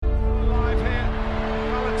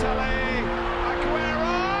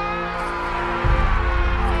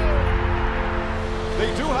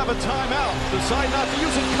a timeout. Decide not to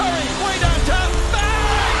use it. Curry, way downtown.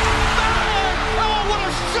 Bang! Bang! Oh, what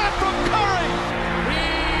a shot from Curry!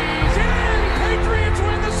 He's in! Patriots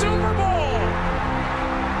win the Super Bowl!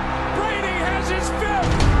 Brady has his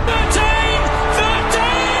fifth! 13!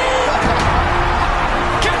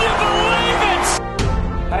 13! Can you believe it?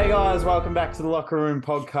 Hey guys, welcome back to the Locker Room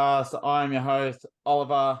Podcast. I'm your host,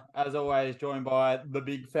 Oliver, as always, joined by the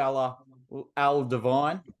big fella, Al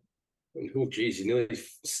Devine. Oh, geez, you nearly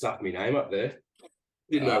stuck my name up there.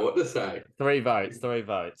 Didn't know what to say. Three votes,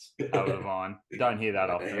 Al Devine. Don't hear that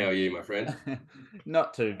often. How are you, my friend?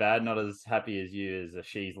 Not too bad, not as happy as you as a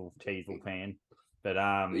Teasel fan. But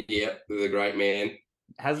Yep, the great man.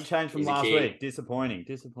 hasn't changed from last week. Disappointing.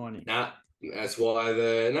 Nah, that's why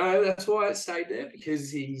it stayed there,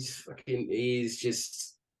 because he's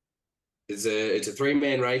just it's a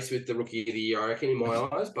three-man race with the Rookie of the Year, I reckon, in my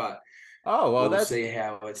eyes, but Oh, well, we'll see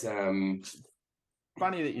how it's funny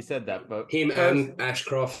that you said that, but him and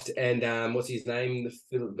Ashcroft and what's his name,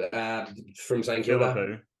 from St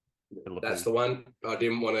Kilda. Philippou. That's the one. I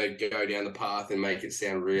didn't want to go down the path and make it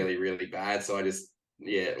sound really, really bad, so I just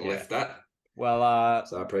left that. Well,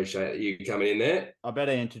 So I appreciate you coming in there. I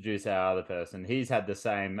better introduce our other person. He's had the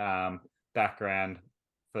same background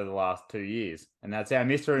for the last 2 years, and that's our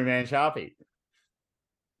mystery man, Sharpie.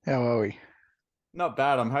 How are we? Not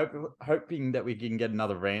bad. I'm hoping that we can get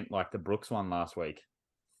another rant like the Brooks one last week.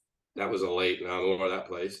 That was elite. No, more of that,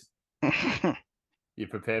 please. You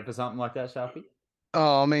prepared for something like that, Sharpie?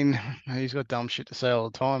 Oh, I mean, he's got dumb shit to say all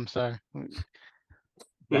the time, so That's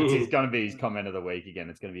going to be his comment of the week again.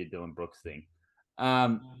 It's going to be a Dylan Brooks thing.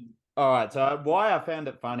 All right. So why I found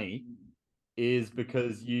it funny is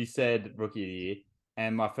because you said Rookie of the Year,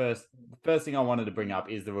 and my first thing I wanted to bring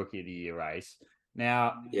up is the Rookie of the Year race.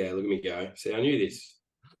 Now, yeah, look at me go. See, I knew this.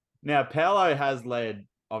 Now, Paolo has led,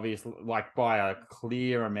 obviously, like by a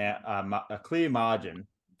clear margin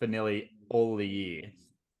for nearly all the year.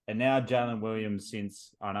 And now Jalen Williams,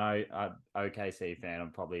 since I know OKC fan,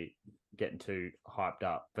 I'm probably getting too hyped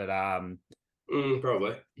up, but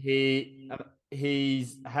probably he's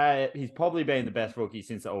probably been the best rookie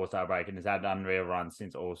since the All-Star break and has had an unreal run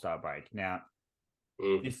since All-Star break. Now,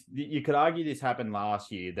 you could argue this happened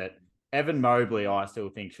last year, that Evan Mobley, I still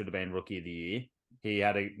think, should have been Rookie of the Year. He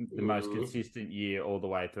had the most consistent year all the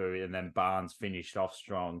way through, and then Barnes finished off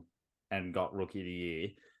strong and got Rookie of the Year.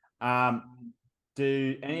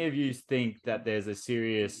 Do any of you think that there's a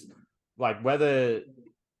serious, like, whether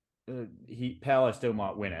Paolo still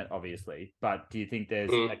might win it, obviously, but do you think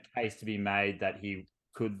there's a case to be made that he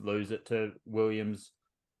could lose it to Williams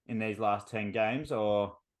in these last 10 games?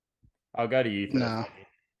 Or I'll go to you first. no.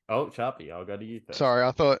 Oh, Sharpie, I'll go to you first. Sorry,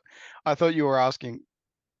 I thought you were asking.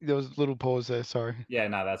 There was a little pause there. Sorry. Yeah,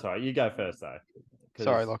 no, that's all right. You go first, though.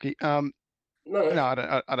 Sorry, Lockie. No,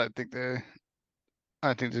 I don't think there's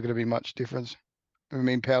going to be much difference. I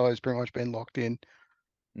mean, Paolo's pretty much been locked in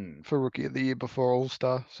for Rookie of the Year before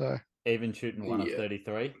All-Star. So even shooting 1 of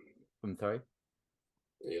 33 from 3.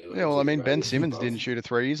 Yeah, well, I mean, Ben Simmons didn't shoot a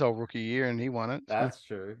 3 his whole Rookie Year, and he won it. That's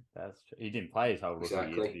true. He didn't play his whole Rookie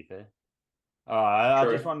Year, to be fair. I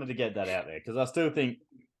just wanted to get that out there because I still think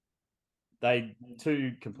they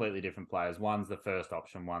two completely different players. One's the first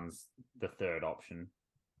option, one's the third option.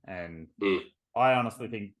 And I honestly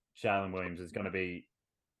think Jalen Williams is going to be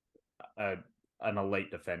an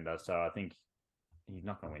elite defender. So I think he's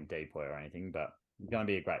not going to win DPOY or anything, but he's going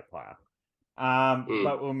to be a great player.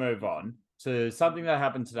 But we'll move on to something that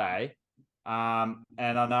happened today. And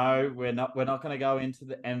I know we're not going to go into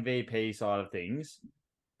the MVP side of things,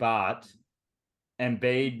 but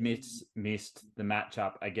Embiid missed the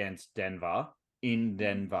matchup against Denver in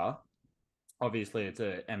Denver. Obviously, it's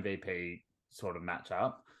an MVP sort of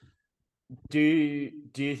matchup. Do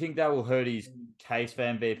you think that will hurt his case for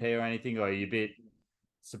MVP or anything, or are you a bit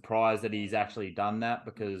surprised that he's actually done that?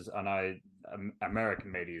 Because I know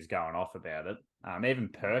American media is going off about it. Even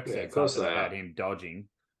Perk said something about him dodging,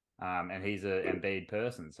 and he's an Embiid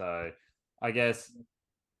person. So I guess,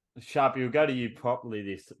 Sharpie, we'll go to you properly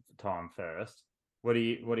this time first. What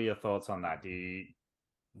are your thoughts on that? Do you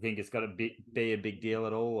think it's got to be a big deal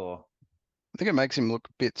at all, or? I think it makes him look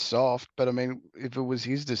a bit soft, but I mean, if it was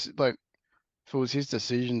his decision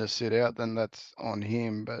to sit out, then that's on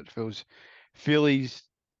him. But if it was Philly's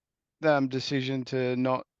decision to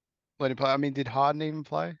not let him play, I mean, did Harden even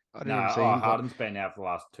play? I didn't even see him. Harden's been out for the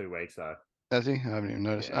last 2 weeks, though. Has he? I haven't even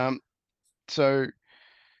noticed. Yeah. So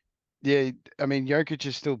yeah, I mean, Jokic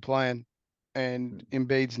is still playing, and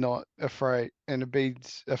Embiid's not afraid, and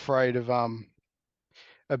Embiid's afraid of a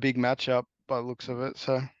big matchup by the looks of it.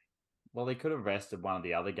 So, well, they could have rested one of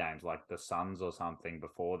the other games, like the Suns or something,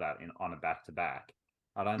 before that on a back-to-back.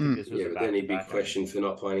 I don't think this was Yeah, a but then he'd be back-to-back. questioned for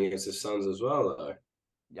not playing against the Suns as well, though.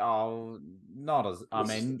 Oh, not as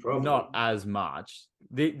not as much.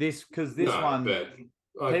 This No, one, but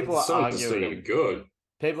people the are Suns are still going to arguing. be good.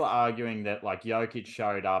 People are arguing that like Jokic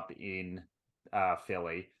showed up in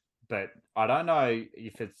Philly, but I don't know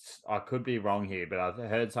if it's. I could be wrong here, but I've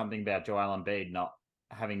heard something about Joel Embiid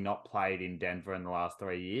not played in Denver in the last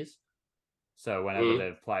 3 years. So whenever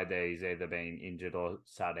they've played there, he's either been injured or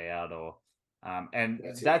sat out, or and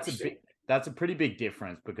that's a pretty big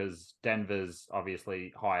difference because Denver's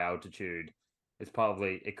obviously high altitude.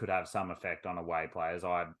 It could have some effect on away players.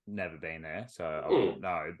 I've never been there, so I wouldn't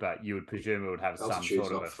know. But you would presume it would have some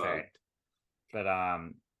sort of effect. But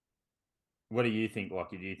what do you think,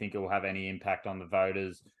 Lockie? Do you think it will have any impact on the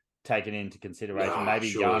voters taken into consideration?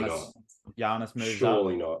 Maybe Giannis moves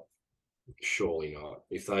surely up. Not. Surely not.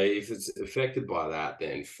 If it's affected by that,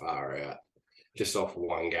 then far out. Just off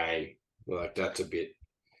one game, like that's a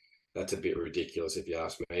bit ridiculous if you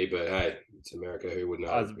ask me. But hey, it's America. Who would know?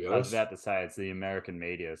 I was about to say it's the American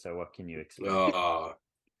media, so what can you expect?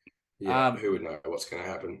 Yeah, who would know what's going to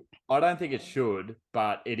happen? I don't think it should,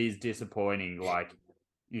 but it is disappointing. Like,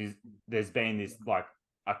 there's been this like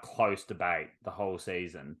a close debate the whole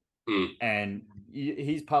season, and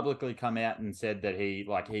he's publicly come out and said that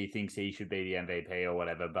he thinks he should be the MVP or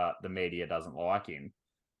whatever, but the media doesn't like him.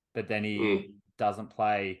 But then he doesn't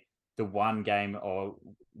play the one game or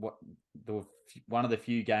one of the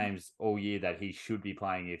few games all year that he should be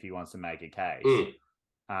playing if he wants to make a case.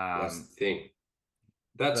 That's the thing.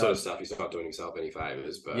 That sort of stuff, he's not doing himself any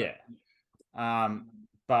favors. But yeah,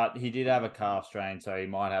 but he did have a calf strain, so he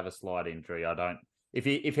might have a slight injury. If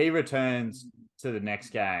he returns to the next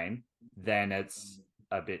game, then it's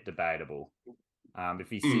a bit debatable. If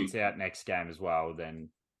he sits out next game as well, then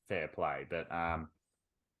fair play. But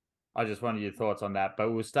I just wanted your thoughts on that.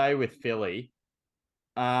 But we'll stay with Philly.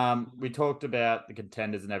 We talked about the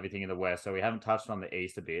contenders and everything in the West, so we haven't touched on the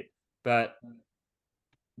East a bit. But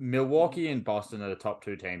Milwaukee and Boston are the top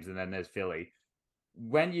two teams, and then there's Philly.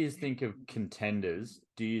 When you think of contenders,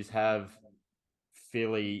 do you have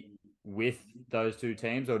Philly with those two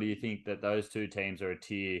teams, or do you think that those two teams are a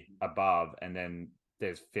tier above, and then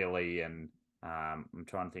there's Philly and I'm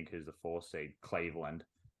trying to think who's the fourth seed, Cleveland.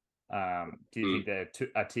 Do you think they're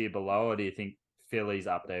a tier below, or do you think Philly's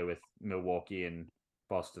up there with Milwaukee and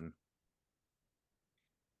Boston?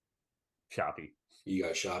 Sharpie. You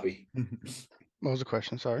go, Sharpie. What was the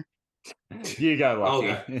question? Sorry. You go,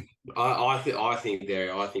 Lucky. I think they're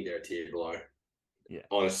a tier below. Yeah.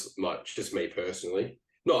 Honestly, just me personally.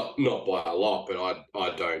 Not by a lot, but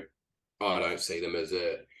I don't see them as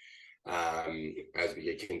big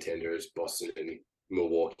a contender as Boston and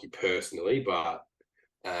Milwaukee personally, but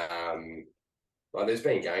there's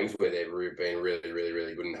been games where they've been really, really,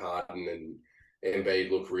 really good, and Harden and Embiid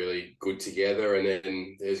look really good together, and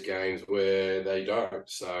then there's games where they don't.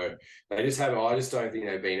 So I just don't think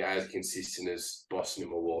they've been as consistent as Boston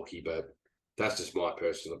and Milwaukee, but that's just my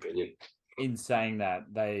personal opinion. In saying that,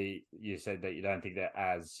 you said that you don't think they're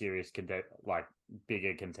as serious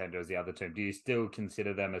bigger contender as the other two. Do you still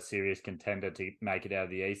consider them a serious contender to make it out of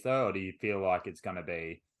the East, though, or do you feel like it's going to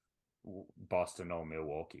be Boston or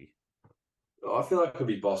Milwaukee? I feel like it could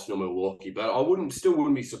be Boston or Milwaukee, but I wouldn't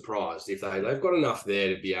be surprised if they've got enough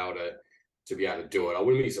there to be able to do it. I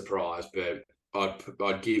wouldn't be surprised, but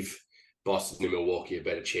I'd give Boston and Milwaukee a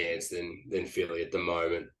better chance than Philly at the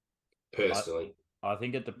moment, personally. I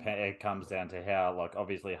think it comes down to how,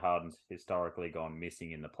 obviously Harden's historically gone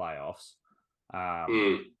missing in the playoffs,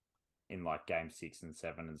 in game 6 and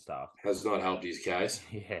 7 and stuff. Has not helped his case.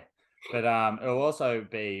 Yeah, but it'll also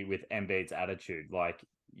be with Embiid's attitude. When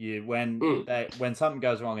something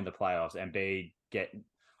goes wrong in the playoffs, Embiid I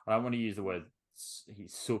don't want to use the word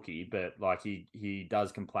he's sooky, but he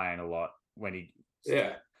does complain a lot when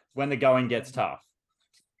the going gets tough.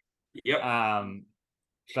 Yep.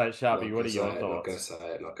 But Sharpie, what are your thoughts?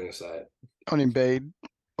 Not going to say it. On Embiid?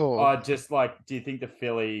 Do you think the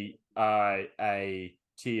Philly are a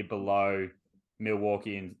tier below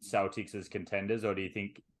Milwaukee and Celtics as contenders, or do you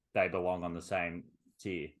think they belong on the same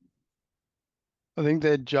tier? I think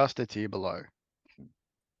they're just a tier below.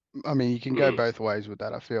 I mean, you can go both ways with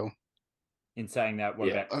that, I feel. In saying that, what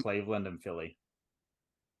about Cleveland and Philly?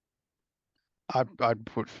 I'd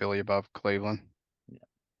put Philly above Cleveland.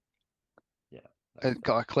 Yeah.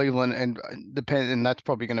 Cleveland and that's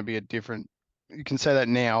probably going to be a different. You can say that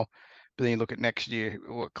now, but then you look at next year,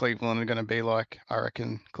 what Cleveland are going to be like. I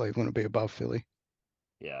reckon Cleveland will be above Philly.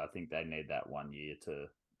 Yeah, I think they need that 1 year to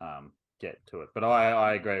get to it. But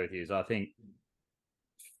I agree with you. So I think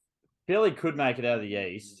Philly could make it out of the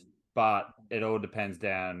East, but it all depends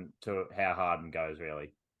down to how Harden goes,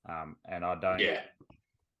 really. And I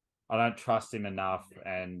don't trust him enough.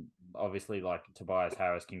 And obviously, like Tobias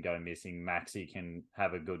Harris can go missing, Maxey can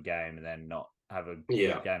have a good game and then not have a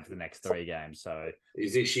good game for the next 3 games. So,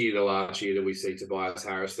 is this year the last year that we see Tobias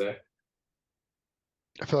Harris there?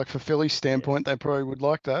 I feel like for Philly's standpoint, they probably would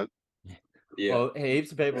like that. Yeah. Well,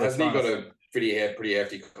 heaps of people hasn't he got a pretty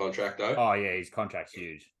hefty contract though? Oh yeah, his contract's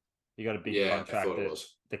huge. He got a big contract at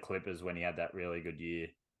the Clippers when he had that really good year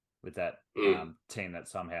with that team that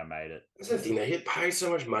somehow made it. That's the thing. They get paid so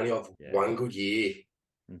much money off one good year.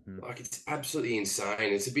 Mm-hmm. Like, it's absolutely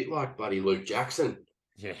insane. It's a bit like bloody Luke Jackson,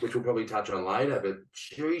 which we'll probably touch on later. But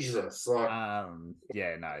Jesus, like,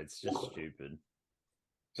 it's just stupid.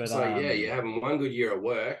 But it's like, you're having one good year at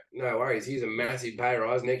work. No worries. Here's a massive pay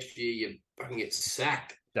rise. Next year, you fucking get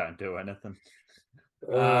sacked. Don't do anything.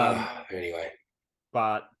 Anyway.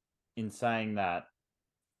 But in saying that,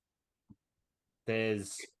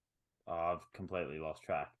 I've completely lost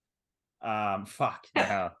track. Fuck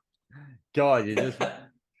now. God, you just.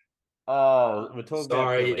 We're talking.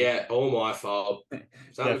 Sorry, all my fault.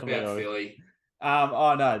 Something about Philly.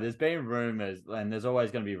 No, there's been rumors, and there's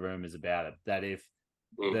always going to be rumors about it, that if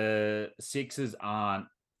the Sixers aren't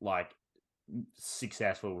like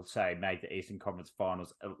successful, say, make the Eastern Conference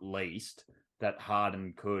Finals at least, that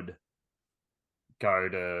Harden could go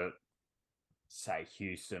to, say,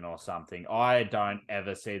 Houston or something. I don't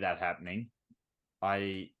ever see that happening.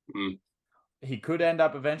 He could end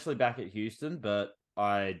up eventually back at Houston, but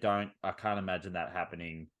I can't imagine that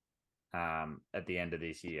happening at the end of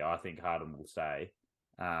this year. I think Harden will stay.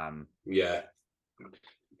 But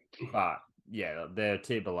yeah, they're a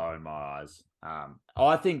tier below in my eyes. I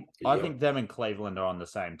think them and Cleveland are on the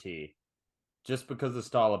same tier, just because of the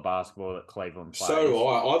style of basketball that Cleveland plays. So do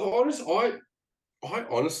I. I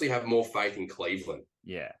honestly have more faith in Cleveland.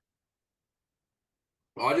 Yeah.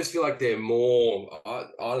 I just feel like they're more. I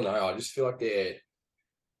don't know. I just feel like they're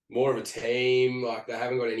more of a team. Like, they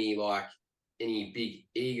haven't got any big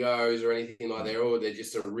egos or anything like that. They're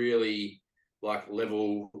just a really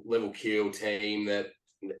level keel team that.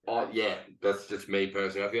 That's just me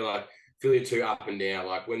personally. I feel like Philly are too up and down.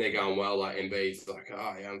 Like, when they're going well, like Embiid's like,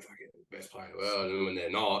 I'm fucking the best player in the world, and when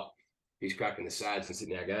they're not, he's cracking the sads and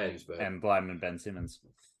sitting out games. And blaming Ben Simmons.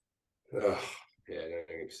 Don't get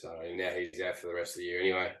me started. Now he's out for the rest of the year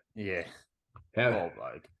anyway. Yeah. Poor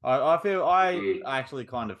bloke. I actually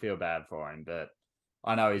kind of feel bad for him, but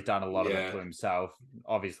I know he's done a lot of it to himself.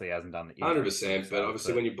 Obviously, he hasn't done the 100%. But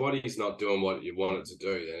obviously, when your body's not doing what you want it to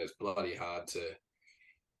do, then it's bloody hard to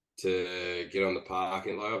get on the park.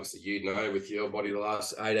 And obviously, with your body the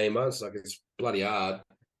last 18 months, it's bloody hard.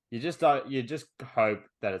 You just hope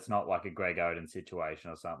that it's not like a Greg Oden situation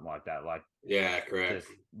or something like that. Correct. Just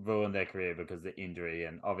ruin their career because of the injury,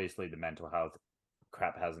 and obviously the mental health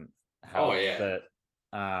crap hasn't helped. But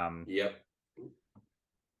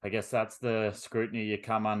I guess that's the scrutiny you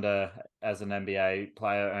come under as an NBA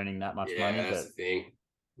player earning that much money. Yeah, that's the thing.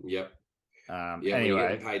 Yep. Anyway, when you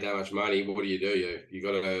get paid that much money, what do? You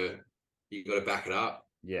got to back it up.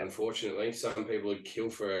 Yeah. Unfortunately, some people would kill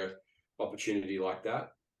for an opportunity like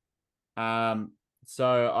that.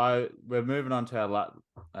 So we're moving on to our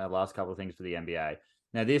last couple of things for the NBA.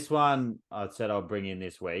 Now, this one I said I'll bring in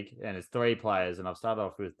this week, and it's 3 players, and I've started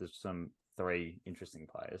off with some 3 interesting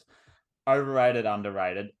players. Overrated,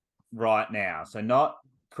 underrated, right now. So not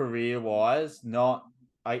career-wise,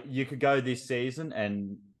 you could go this season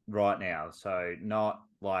and right now. So not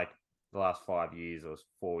like the last 5 years or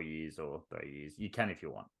 4 years or 3 years. You can if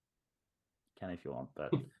you want.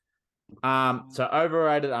 But so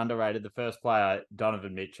overrated, underrated. The first player,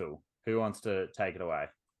 Donovan Mitchell. Who wants to take it away?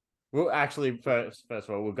 Well, actually, first of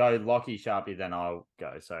all, we'll go Lockie, Sharpie, then I'll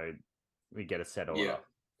go. So we get a set order. Yeah.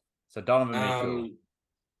 So Donovan Mitchell.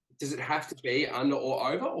 Does it have to be under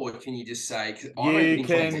or over, or can you just say? You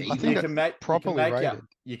can make argument.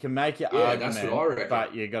 That's what I reckon.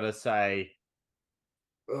 But you got to say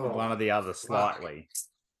one or the other slightly.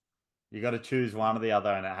 You got to choose one or the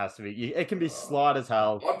other, and it has to be. It can be slight as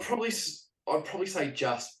hell. I'd probably say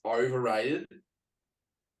just overrated.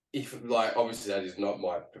 If obviously that is not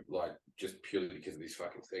my just purely because of this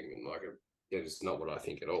fucking segment. It's not what I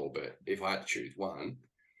think at all. But if I had to choose one,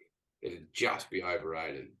 it'd just be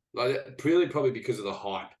overrated. Purely probably because of the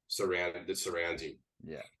hype that surrounds him.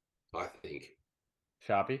 Yeah, I think.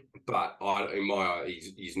 Sharpie, but in my eye,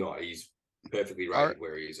 he's not. He's perfectly rated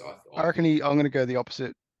where he is. I reckon I'm going to go the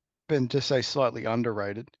opposite. And just say slightly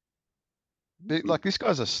underrated. This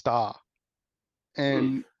guy's a star,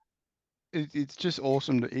 and it's just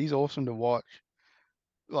awesome. He's awesome to watch.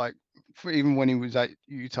 For even when he was at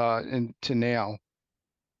Utah and to now,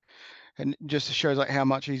 and just shows like how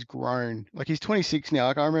much he's grown. Like he's 26 now.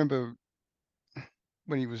 Like I remember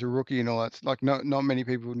when he was a rookie and all that. Like not many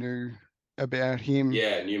people knew about him.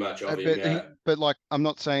 Yeah, knew much of him. Yeah, But like I'm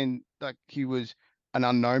not saying like he was an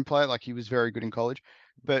unknown player. Like he was very good in college,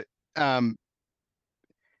 but I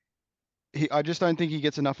just don't think he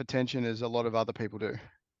gets enough attention as a lot of other people do.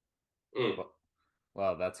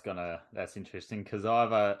 Well, that's interesting because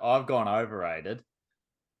I've gone overrated,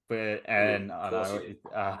 and I know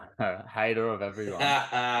hater of everyone.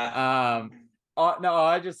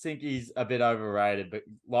 I just think he's a bit overrated, but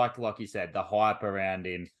like you said, the hype around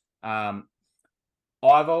him.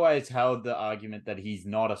 I've always held the argument that he's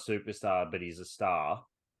not a superstar, but he's a star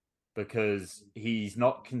because he's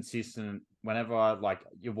not consistent. Whenever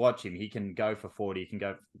you watch him, he can go for 40, he can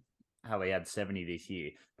go. Hell, he had 70 this year,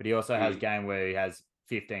 but he also has a game where he has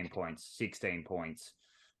 15 points, 16 points,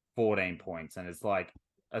 14 points, and it's like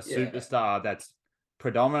a superstar that's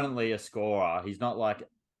predominantly a scorer. He's not like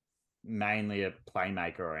mainly a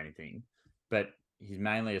playmaker or anything, but he's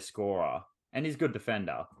mainly a scorer and he's a good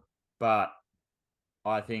defender. But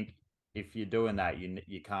I think if you're doing that,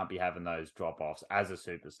 you can't be having those drop-offs as a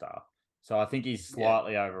superstar. So I think he's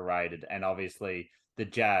slightly overrated. And obviously the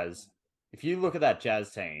Jazz, if you look at that Jazz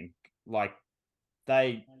team, like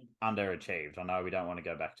they underachieved. I know we don't want to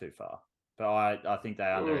go back too far, but I think they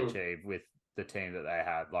underachieved with the team that they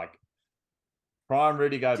had. Like prime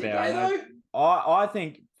Rudy Gobert. I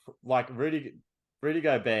think like Rudy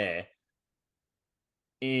Gobert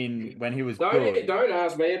when he was good. Don't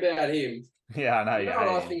ask me about him. Yeah, I know. You know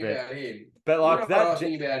what I think about him. But like you know what I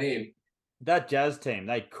think about him. That Jazz team,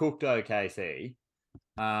 they cooked OKC.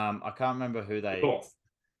 I can't remember who they.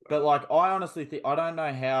 But like, I honestly think I don't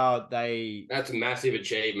know how they. That's a massive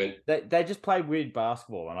achievement. They just played weird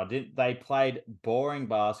basketball, and they played boring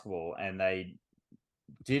basketball, and they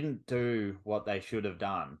didn't do what they should have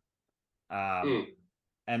done. And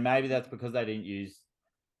maybe that's because they didn't use.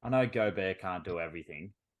 I know Gobert can't do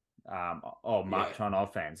everything, much on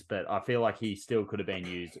offense, but I feel like he still could have been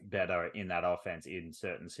used better in that offense in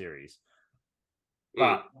certain series.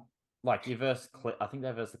 But like you I think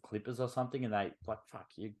they versed the Clippers or something, and they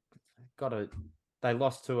they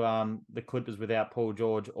lost to the Clippers without Paul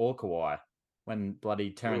George or Kawhi when bloody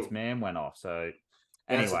Terrence Mann went off. So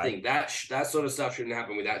that's anyway, the thing. That sort of stuff shouldn't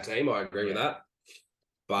happen with that team. I agree with that.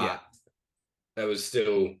 But it was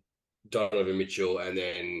still Donovan Mitchell, and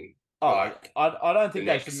then I don't think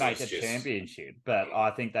they should make a championship, but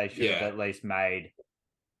I think they should have at least made.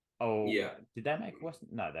 Did they make Western?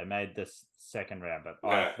 No, they made this second round, but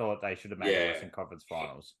I thought they should have made the Western Conference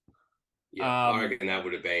Finals. Yeah, I reckon that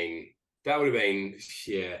would have been. I don't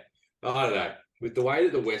know. With the way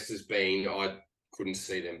that the West has been, I couldn't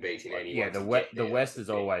see them beating anyone. Yeah, the West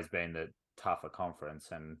has always been the tougher conference,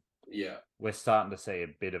 and we're starting to see a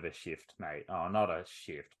bit of a shift, mate. Oh, not a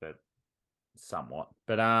shift, but somewhat.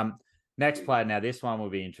 But next player. Now this one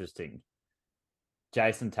will be interesting.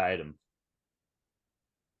 Jayson Tatum.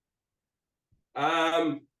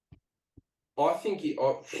 I think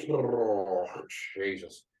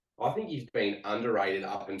Jesus. I think he's been underrated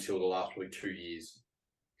up until the last 2 years,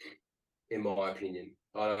 in my opinion.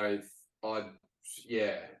 Well, I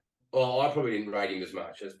probably didn't rate him as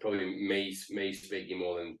much. That's probably me speaking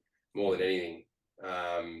more than anything.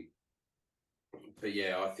 But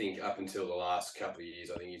yeah, I think up until the last couple of years,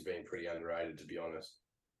 I think he's been pretty underrated, to be honest.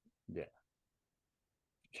 Yeah.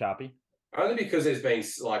 Sharpie? Only because there's been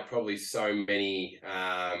probably so many,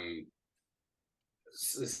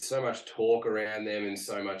 so much talk around them, and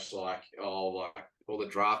so much all the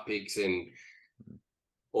draft picks and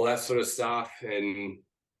all that sort of stuff, and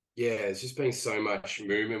it's just been so much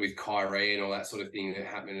movement with Kyrie and all that sort of thing that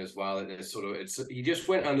happened as well. That he just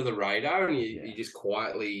went under the radar, and he just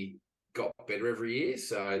quietly got better every year.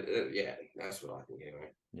 So that's what I think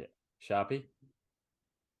anyway. Yeah, Sharpie.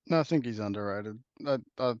 No, I think he's underrated. I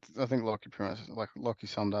think Lockie pretty much Lockie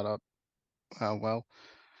summed that up well.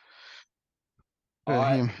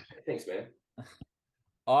 Thanks, man.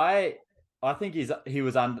 I think he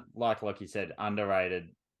was like you said, underrated.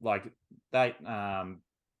 Like that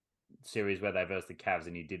series where they versed the Cavs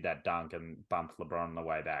and he did that dunk and bumped LeBron on the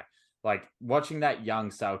way back. Like watching that young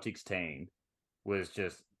Celtics team was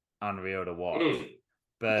just unreal to watch.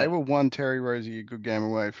 But they were one Terry Rozier a good game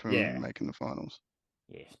away from making the finals.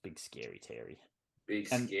 Yeah, big scary Terry.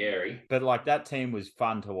 Scary. But like that team was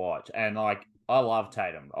fun to watch, and like I love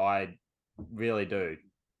Tatum. I really do.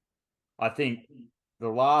 I think the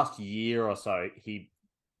last year or so,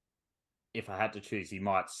 if I had to choose, he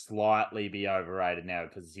might slightly be overrated now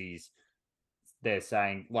because they're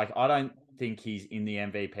saying, I don't think he's in the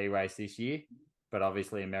MVP race this year, but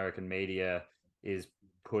obviously American media is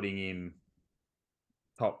putting him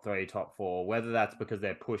top 3, top 4, whether that's because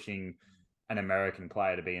they're pushing an American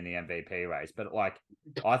player to be in the MVP race. But like,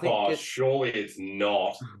 I think surely it's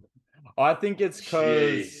not. I think it's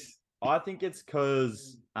because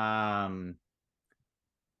the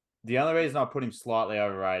only reason I put him slightly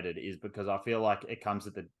overrated is because I feel like it comes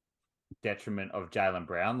at the detriment of Jaylen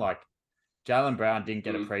Brown. Like, Jaylen Brown didn't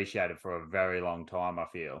get appreciated for a very long time, I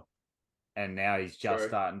feel. And now he's just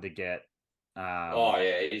starting to get...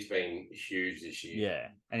 he's been huge this year. Yeah,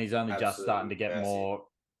 and he's only just starting to get more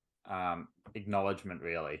acknowledgement,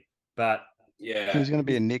 really. But... Yeah. He's going to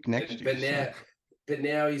be a Nick next year. But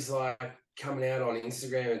now he's like coming out on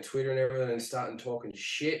Instagram and Twitter and everything and starting talking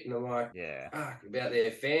shit. And I'm like, about their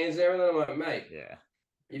fans and everything. I'm like, mate,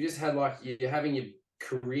 you just had you're having your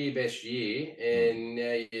career best year and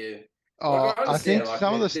now you... I think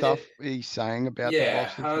some of the stuff he's saying about the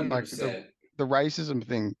Boston, like the racism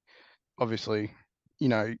thing, obviously,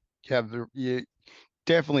 you you're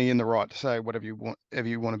definitely in the right to say whatever you want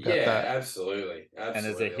about that. Yeah, absolutely. And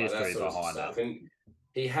there's a history behind that. And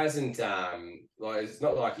he hasn't, it's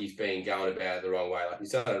not like he's been going about it the wrong way. Like,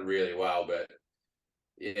 he's done it really well, but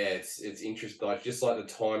yeah, it's interesting. Like, just like the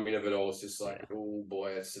timing of it all, it's just like, oh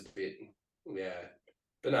boy, it's a bit,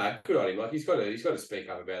 But no, good on him. Like, he's got to speak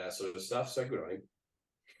up about that sort of stuff. So good on him.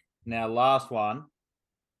 Now, last one.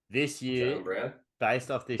 This year, Jaylen Brown. based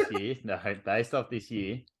off this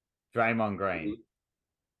year, Draymond Green.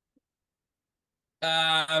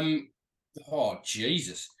 Oh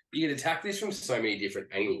Jesus! You can attack this from so many different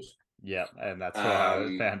angles. Yeah, and that's why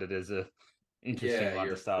I found it as a interesting one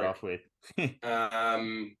to start off with.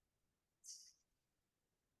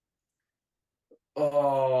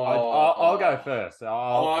 I'll go first.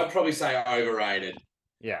 I'd probably say overrated.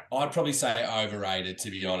 Yeah, I'd probably say overrated,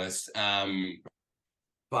 to be honest.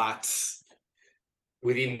 But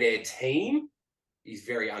within their team, he's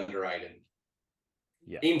very underrated.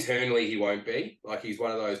 Yeah. Internally, he won't be. Like, he's one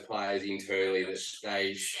of those players internally that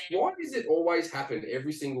why does it always happen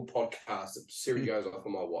every single podcast that Siri goes off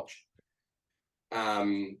on my watch?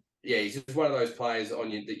 He's just one of those players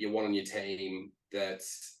that you want on your team that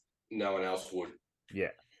no one else would.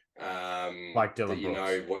 Yeah. Like Dylan Brooks. You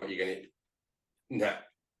know what you're going to...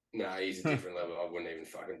 No, he's a different level. I wouldn't even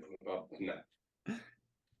fucking... No.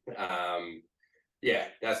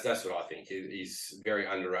 That's what I think. He's very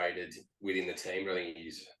underrated within the team. I think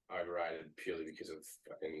he's overrated purely because of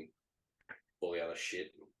fucking all the other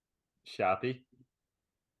shit. Sharpie?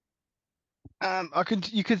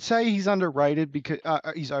 You could say he's underrated because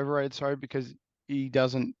he's overrated, sorry, because he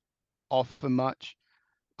doesn't offer much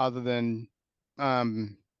other than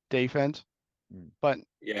defense. But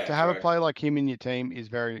to have a player like him in your team is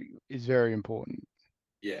very important.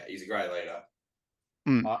 Yeah, he's a great leader.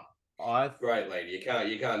 Great leader.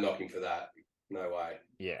 You can't knock him for that. No way.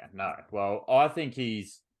 Yeah, no. Well, I think he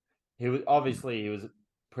was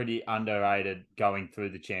pretty underrated going through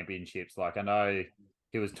the championships. Like, I know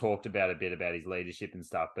he was talked about a bit about his leadership and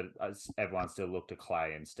stuff, but everyone still looked to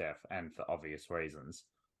Clay and Steph, and for obvious reasons.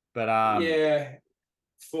 But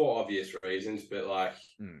for obvious reasons, but like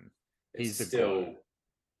he's still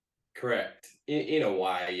correct in a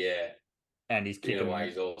way, yeah. And he's kicking. In a way,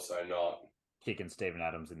 he's also not kicking Steven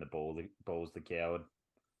Adams in the balls, the coward.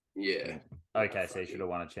 Yeah. Okay, so he should have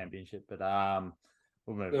won a championship, but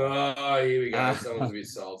we'll move on. Oh, here we go. Someone's a bit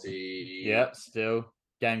salty. Yep, still.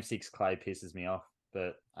 Game 6 Clay pisses me off.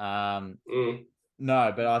 But no,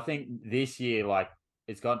 but I think this year, like,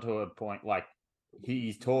 it's got to a point, like,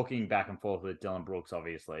 he's talking back and forth with Dylan Brooks,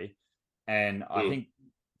 obviously. And I think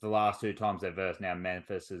the last 2 times they've versed now,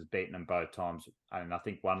 Memphis has beaten them both times. And I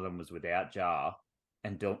think one of them was without Jar.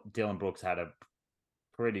 And Dylan Brooks had a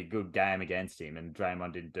pretty good game against him, and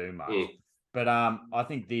Draymond didn't do much. But I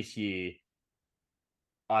think this year,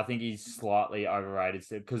 I think he's slightly overrated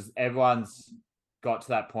because everyone's got to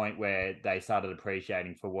that point where they started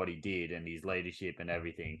appreciating for what he did and his leadership and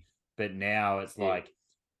everything. But now it's like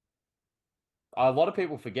a lot of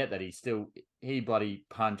people forget that he bloody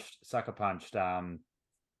sucker punched Jordan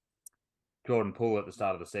Poole at the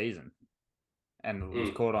start of the season. And it was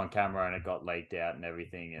caught on camera and it got leaked out and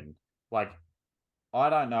everything. And like, I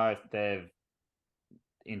don't know if they've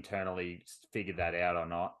internally figured that out or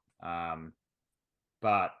not.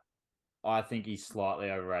 But I think he's slightly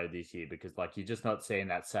overrated this year because like, you're just not seeing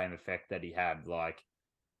that same effect that he had. Like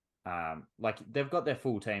they've got their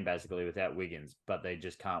full team basically without Wiggins, but they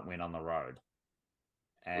just can't win on the road.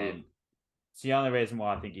 And it's the only reason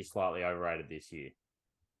why I think he's slightly overrated this year.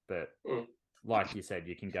 But like you said,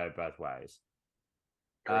 you can go both ways.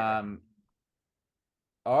 All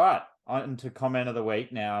right, on to comment of the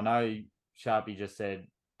week. Now, I know Sharpie just said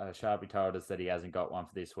Sharpie told us that he hasn't got one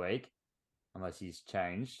for this week, unless he's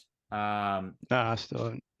changed. Nah, I still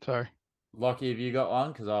haven't. Sorry. Lockie, have you got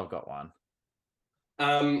one? Because I've got one.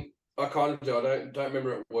 I kind of do. I don't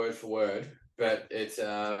remember it word for word, but it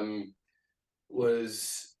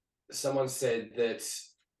was someone said that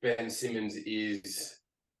Ben Simmons is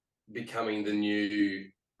becoming the new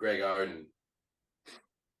Greg Oden.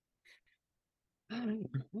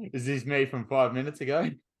 Is this me from 5 minutes ago?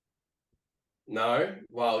 No.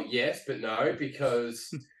 Well, yes, but no, because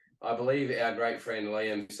I believe our great friend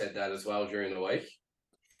Liam said that as well during the week.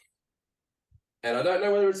 And I don't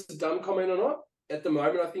know whether it's a dumb comment or not. At the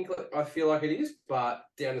moment, I feel like it is, but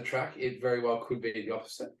down the track, it very well could be the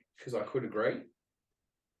opposite, because I could agree.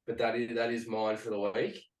 But that is mine for the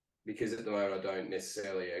week, because at the moment I don't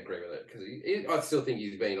necessarily agree with it, because I still think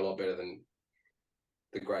he's been a lot better than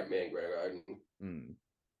the great man Greg Oden.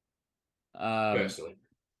 Personally.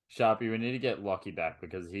 Sharpie, we need to get Lockie back,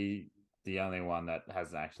 because he's the only one that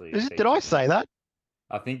hasn't actually. Did I say that?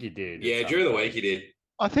 I think you did. Yeah, during the week you did.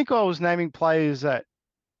 I think I was naming players that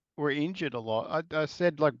were injured a lot. I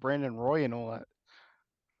said like Brandon Roy and all that.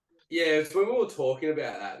 Yeah, it's when we were talking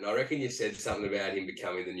about that, and I reckon you said something about him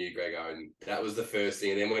becoming the new Greg Oden. That was the first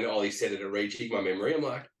thing, and then when Ollie said it rejigged my memory, I'm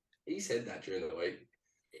like, he said that during the week.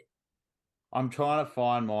 I'm trying to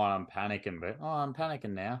find mine. I'm panicking, but I'm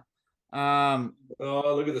panicking now. Oh,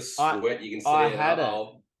 look at the sweat you can see. I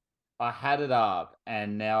had it up,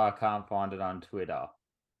 and now I can't find it on Twitter,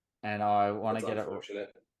 and I want to get it.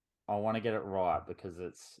 I want to get it right, because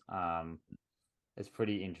it's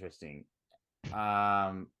pretty interesting.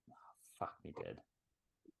 Fuck me dead.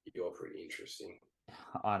 You're pretty interesting.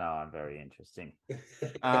 I know, I'm very interesting.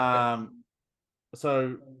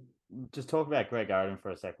 So just talk about Greg Oden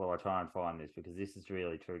for a sec while I try and find this, because this is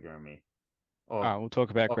really triggering me. We'll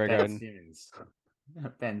talk about Greg Ben Oden. Simmons.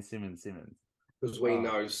 Ben Simmons. Because we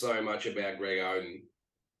know so much about Greg Oden.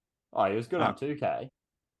 Oh, he was good on 2K.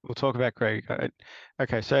 We'll talk about Greg Oden.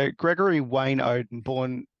 Okay, so Gregory Wayne Oden,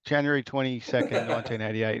 born January 22nd,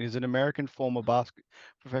 1988, is an American former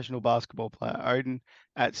professional basketball player. Oden,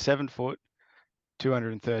 at 7 foot,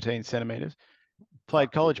 213 centimeters,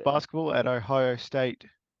 played college basketball at Ohio State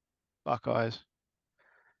Buckeyes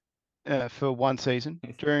for one season,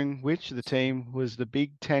 during which the team was the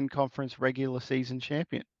Big Ten Conference regular season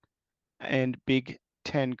champion and Big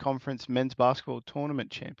Ten Conference men's basketball tournament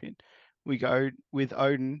champion. We go with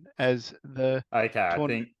Oden as the I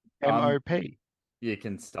think MOP. You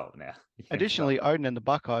can stop now. Additionally, Oden and the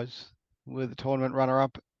Buckeyes were the tournament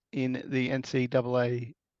runner-up in the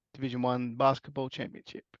NCAA Division I basketball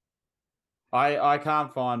championship. I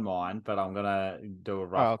can't find mine, but I'm gonna do a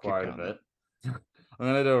rough quote of it. I'm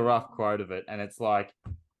gonna do a rough quote of it, and it's like,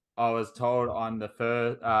 I was told I'm the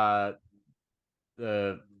first.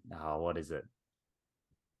 What is it?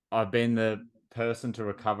 I've been the person to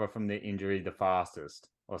recover from the injury the fastest,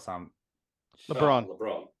 or some.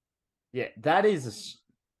 LeBron. Yeah, that is.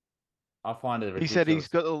 I find it ridiculous. He said he's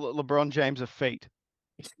got LeBron James of feet.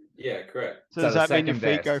 Yeah, correct. So does that mean your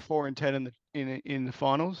feet go 4 and 10 in the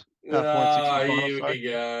finals? 4 and 6 in the finals. Here we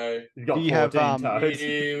go. You've got 14 toes.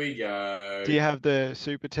 Here we go. Do you have the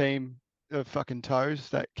super team of fucking toes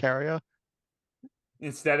that carrier?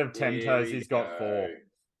 Instead of 10 toes, he's got 4.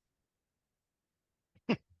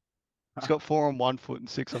 He's got 4 on one foot and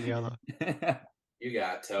 6 on the other. You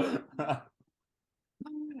got toe.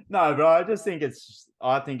 No, but I just think it's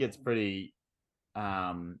pretty.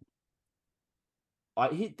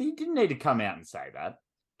 He didn't need to come out and say that.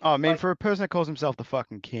 Oh, I mean, for a person that calls himself the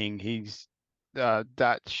fucking king, he's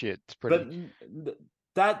that shit's pretty. But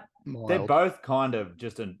that mild. They're both kind of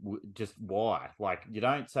just why. Like, you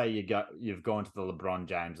don't say you've gone to the LeBron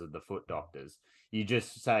James of the foot doctors. You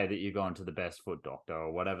just say that you've gone to the best foot doctor,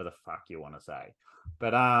 or whatever the fuck you want to say.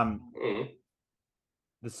 But I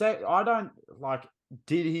don't like.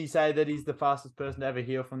 Did he say that he's the fastest person to ever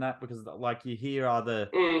heal from that? Because like you hear other.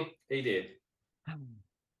 He did.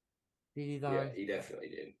 Did he though? Yeah, he definitely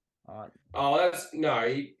did. Right. Oh,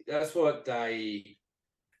 that's what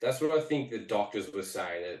I think the doctors were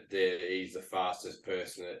saying, that he's the fastest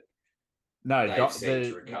person that. No,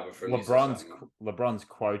 to recover from LeBron's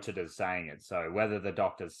quoted as saying it. So whether the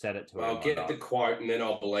doctors said it to him, I'll get the quote and then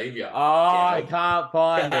I'll believe you. I can't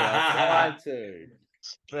find it. I tried to,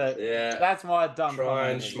 but yeah, that's my dumb try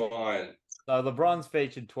and comment. schmine. So LeBron's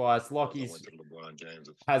featured twice. Lockie's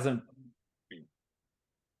hasn't.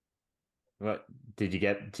 What did you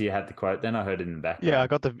get? Do you have the quote? Then I heard it in the background. Yeah, I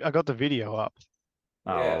got the video up.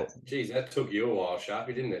 Oh, yeah, geez, that took you a while,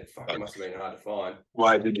 Sharpie, didn't it? Fuck, it must have been hard to find.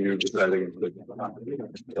 Why did you decide to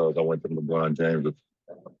because I went to LeBron James?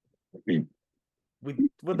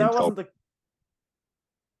 Well, that wasn't the.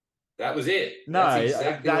 That was it. No, that's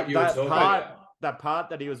exactly what you were talking about. That part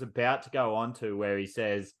that he was about to go on to, where he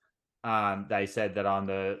says, they said that I'm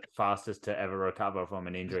the fastest to ever recover from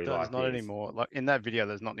an injury like this. There's not anymore. Like in that video,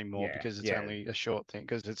 there's not anymore because it's only a short thing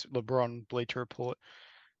because it's LeBron Bleacher Report.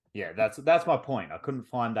 Yeah, that's my point. I couldn't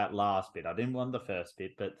find that last bit. I didn't want the first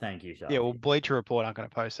bit, but thank you, Sharpie. Yeah, well, Bleacher Report aren't going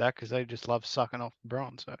to post that because they just love sucking off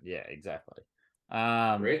LeBron. So yeah, exactly.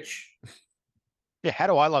 Rich. Yeah, how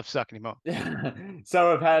do I love sucking him off?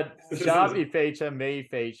 So we've had Sharpie feature, me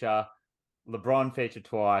feature, LeBron feature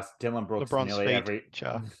twice, Dylan Brooks LeBron's nearly every.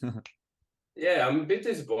 Yeah, I'm a bit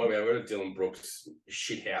disappointed. I got a Dylan Brooks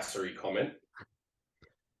shithousery comment.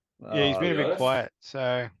 Yeah, he's been a bit quiet,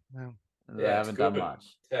 so they haven't done much.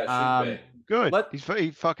 Good.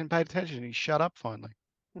 He fucking paid attention. He shut up finally.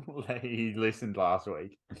 He listened last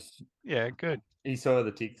week. Yeah, good. He saw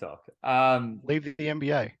the TikTok. Leave the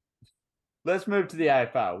NBA. Let's move to the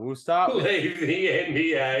AFL. We'll start with Leave the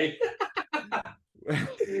NBA.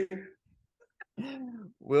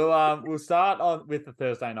 We'll start with the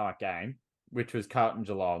Thursday night game, which was Carlton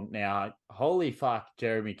Geelong. Now, holy fuck,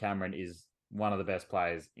 Jeremy Cameron is one of the best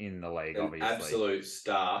players in the league, obviously. Absolute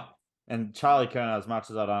star. And Charlie Kerner, as much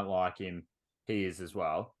as I don't like him, he is as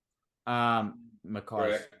well.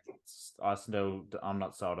 Mackay, I'm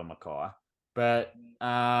not sold on Mackay. But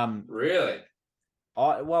really?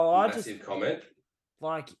 Massive comment.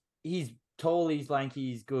 Like, he's tall, he's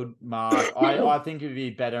lanky, he's good mark. I think he'd be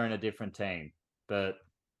better in a different team. But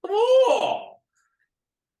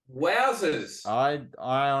wowzers! I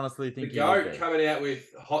honestly think the GOAT coming out with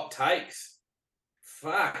hot takes.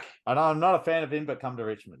 Fuck. I know I'm not a fan of him, but come to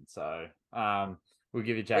Richmond, so we'll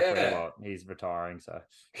give you Jack Redlott. He's retiring, so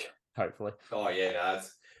hopefully. Oh yeah,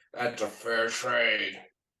 that's a fair trade.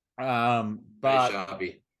 But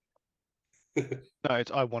Sharpie. No,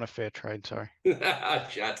 it's I want a fair trade. Sorry.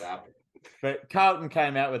 Shut up. But Carlton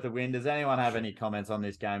came out with a win. Does anyone have any comments on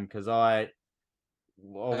this game? Because I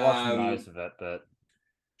watched most of it, but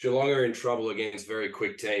Geelong are in trouble against very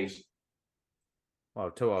quick teams.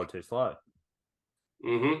 Well, too old, too slow.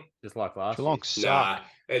 Mm-hmm. Just like last Geelong year. suck. Nah,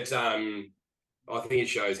 it's I think it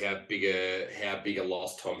shows how big a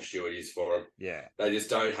loss Tom Stewart is for them. Yeah. They just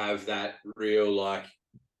don't have that real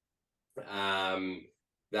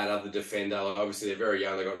that other defender. Like, obviously they're very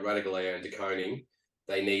young. They got Radigaleo and DeConing.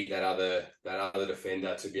 They need that other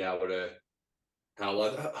defender to be able to help.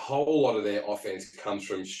 Like, a whole lot of their offense comes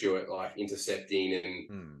from Stewart, like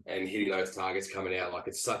intercepting and hitting those targets coming out. Like,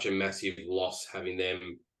 it's such a massive loss having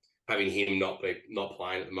him not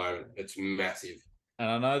playing at the moment. It's massive. And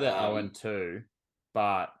I know they're 0-2,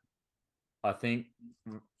 but I think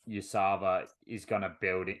Usava is going to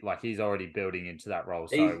build it. Like, he's already building into that role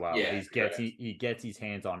so well. Yeah, he gets his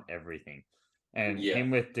hands on everything. And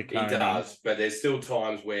him with DeConing. He does, but there's still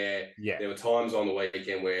times where there were times on the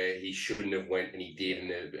weekend where he shouldn't have went and he did,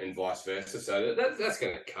 and vice versa. So that's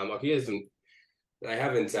going to come. Like, they've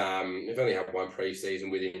only had one preseason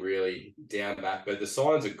with him really down back, but the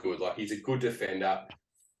signs are good. Like, he's a good defender.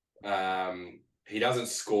 He doesn't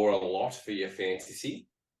score a lot for your fantasy,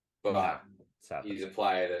 but he's a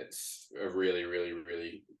player that's a really, really,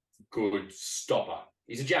 really good stopper.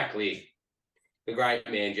 He's a Jack Lear, the great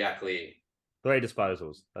man Jack Lear. 3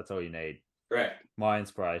 disposals. That's all you need. Correct. My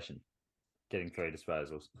inspiration. Getting 3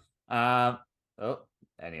 disposals.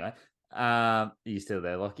 Anyway. Are you still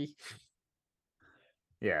there, Lockie?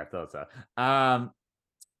 Yeah, I thought so.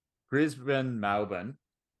 Brisbane, Melbourne.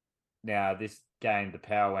 Now, this game, the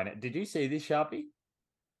power went. Did you see this, Sharpie?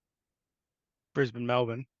 Brisbane,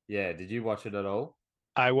 Melbourne. Yeah, did you watch it at all?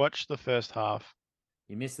 I watched the first half.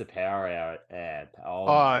 You missed the power hour ad. Oh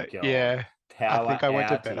my God. Yeah. Power I think I went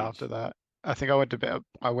outage. to bed after that. I think I went to bed.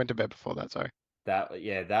 I went to bed before that. Sorry.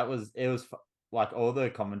 It was like all the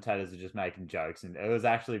commentators are just making jokes, and it was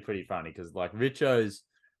actually pretty funny because like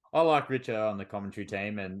I like Richo on the commentary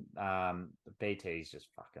team, and BT's just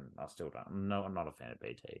fucking. I'm not a fan of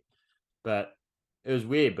BT, but it was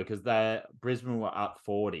weird because Brisbane were up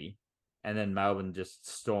 40, and then Melbourne just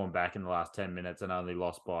stormed back in the last 10 minutes and only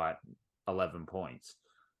lost by 11 points.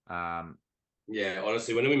 Yeah,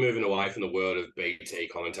 honestly, when are we moving away from the world of BT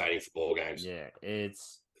commentating football games? Yeah,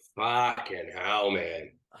 it's fucking hell,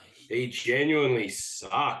 man. He genuinely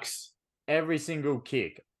sucks. Every single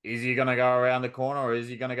kick. Is he going to go around the corner or is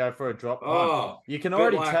he going to go for a drop punt? You can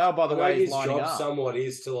already tell by the way he's lining up. His job somewhat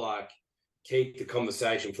is to keep the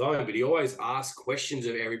conversation flowing, but he always asks questions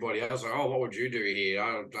of everybody else. Like, what would you do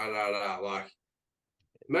here?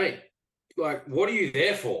 Mate, what are you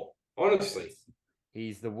there for? Honestly.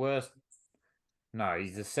 He's the worst. No,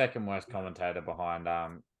 he's the second worst commentator behind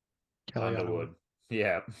Underwood.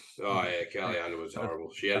 Yeah. Oh, yeah. Kelly Underwood's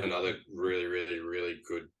horrible. She had another really, really, really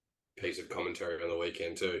good piece of commentary on the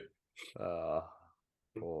weekend too.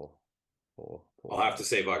 Poor. I'll have to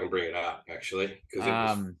see if I can bring it up actually because it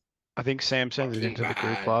was. I think Sam sent it into the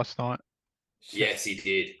group last night. Yes, he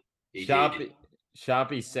did.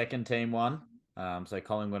 Sharpie's second team won. So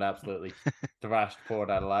Collingwood absolutely thrashed Port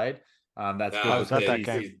Adelaide. That's good. I was at that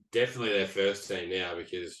game. He's definitely their first team now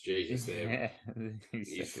because Jesus,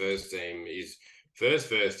 his first team is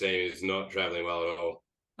not travelling well at all.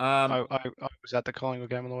 I was at the Collingwood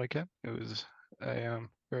game on the weekend. It was a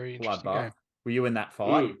very interesting game. Were you in that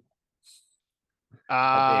fight?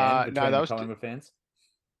 At the end between the Collingwood fans?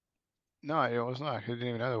 No, it was not. I didn't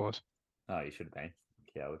even know there was. Oh, you should have been.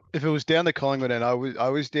 Coward. If it was down the Collingwood end, I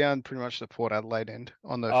was down pretty much the Port Adelaide end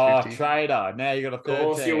on the 50. Trader. Now you got a third team.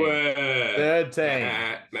 Of course you were. Third team.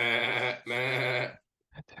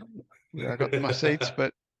 Yeah, I got my seats,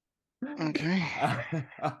 but okay.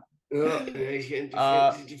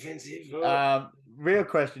 Defensive. Real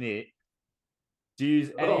question here.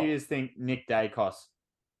 Do any of you think Nick Dacos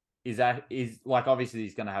is like, obviously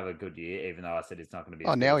he's going to have a good year, even though I said it's not going to be.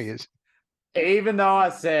 Oh, now he is. Even though I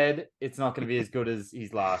said it's not going to be as good as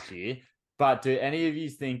his last year, but do any of you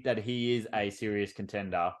think that he is a serious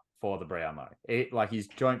contender for the Brownlow? Like he's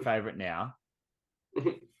joint favourite now.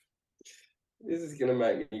 This is going to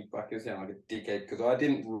make me fucking sound like a dickhead because I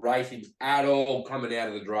didn't rate him at all coming out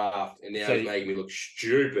of the draft, and now he's making me look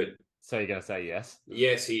stupid. So you're going to say yes?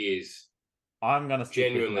 Yes, he is. I'm going to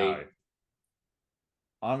stick with no.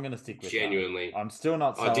 I'm going to stick with genuinely. No. I'm still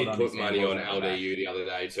not sold I did on put money on LDU the other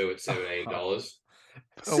day too at $17.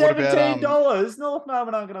 $17? North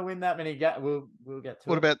Melbourne aren't going to win that many games. We'll get to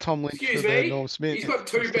What about Tom Lynch? Excuse me? Norm Smith? He's got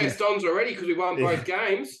 2 best ons already because we won both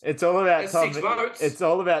games. It's all about That's Tom. 6 votes. It's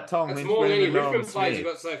all about Tom Lynch. That's more than any Richmond players players have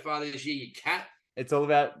got so far this year, you cat. It's all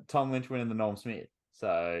about Tom Lynch winning the Norm Smith.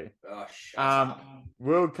 So, shut up.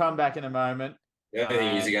 We'll come back in a moment. The only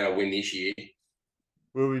thing is going to win this year.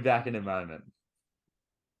 We'll be back in a moment.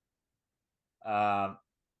 All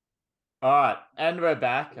right, and we're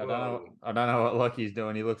back. I don't know what Lockie's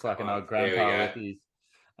doing. He looks like an old grandpa with his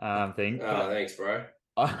thing. Oh, thanks, bro.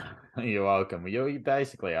 You're welcome. You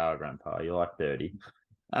basically are a grandpa. You're like 30.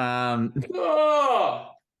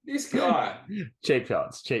 This guy. Cheap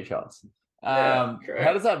shots. Yeah,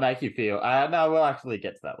 how does that make you feel? No, we'll actually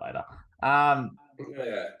get to that later.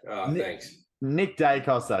 Thanks. Nick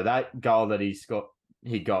Dacos, though, that goal that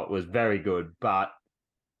he got was very good, but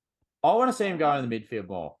I want to see him go in the midfield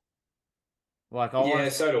more.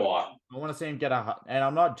 So do I. I want to see him get and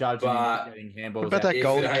I'm not judging him getting handballs. What about that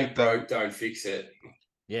goal? If it ain't broke, don't fix it.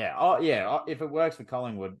 Yeah. Oh, yeah. If it works for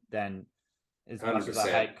Collingwood, then as much as I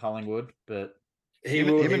hate Collingwood, but he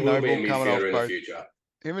will be a midfielder in the future.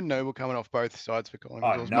 Even Noble coming off both sides for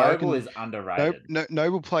Collingwood. Noble is underrated.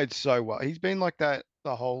 Noble played so well. He's been like that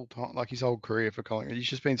the whole time, like his whole career for Collingwood. He's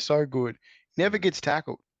just been so good. Never gets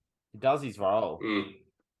tackled. He does his role.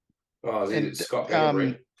 Oh, is it Scott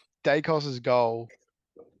Pendlebury? Dacos's goal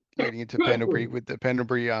leading into Pendlebury with the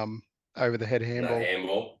Pendlebury over the head handball.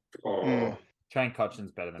 Handball. Trent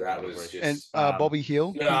Cotchin's better than that. Pendlebury. Was just Bobby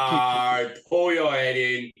Hill. No, pull your head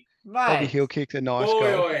in. Mate. Bobby Hill kicked a nice goal.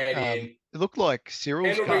 Your head in. It looked like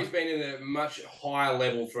Cyril's Pendlebury's been in a much higher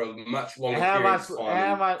level for a much longer period of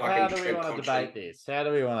time. How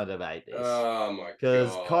do we want to debate this? Oh, my God.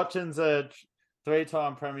 Because Cotchin's a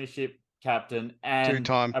 3-time premiership captain and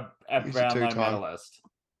a Brownlow medalist.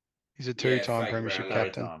 He's a 2-time premiership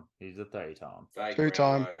captain. He's a 3-time.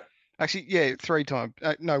 2-time. Actually, yeah, 3-time.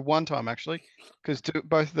 No, 1 time, actually. Because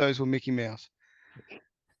both of those were Mickey Mouse.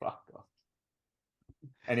 Fuck off.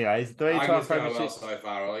 Anyway, he's a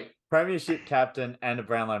 3-time premiership captain and a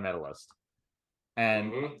Brownlow medalist.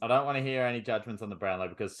 And I don't want to hear any judgments on the Brownlow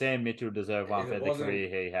because Sam Mitchell deserved one for the career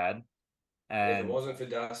he had. And if it wasn't for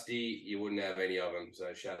Dusty, you wouldn't have any of them.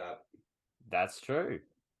 So shut up. That's true.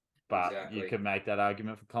 But you could make that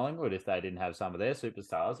argument for Collingwood if they didn't have some of their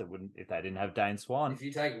superstars. It wouldn't if they didn't have Dane Swan. If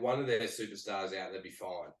you take one of their superstars out, they'd be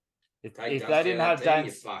fine. If they didn't have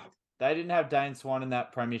they didn't have Dane Swan in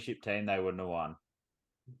that premiership team, they wouldn't have won.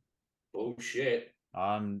 Bullshit.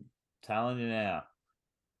 I'm telling you now.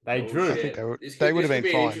 They Bullshit. drew. I think they would have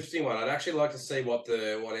been fine. An interesting one. I'd actually like to see what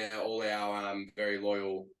all our very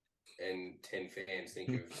loyal and 10 fans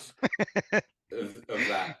think of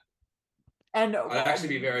that. And I'd actually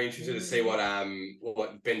be very interested to see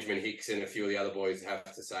what Benjamin Hicks and a few of the other boys have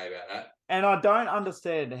to say about that. And I don't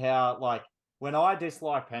understand how, like, when I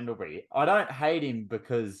dislike Pendlebury, I don't hate him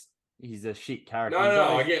because he's a shit character.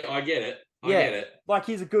 No, I get it. I get it. Like,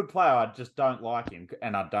 he's a good player. I just don't like him,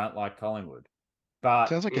 and I don't like Collingwood. But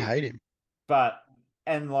sounds like you hate him. I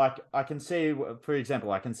can see, for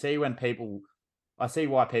example, I see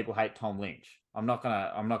why people hate Tom Lynch. I'm not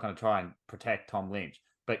gonna try and protect Tom Lynch.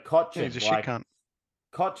 But Yeah, he's Cotchin, a shit cunt.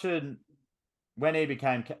 Cotchin, when he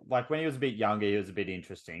became when he was a bit younger, he was a bit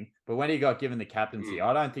interesting. But when he got given the captaincy,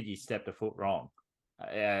 I don't think he stepped a foot wrong.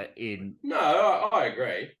 I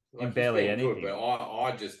agree. Like, in barely anything. Good, but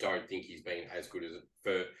I just don't think he's been as good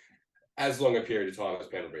for as long a period of time as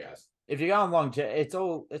Pendlebury has. If you're going long,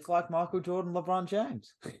 it's like Michael Jordan, LeBron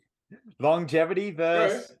James. Longevity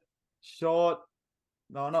versus short.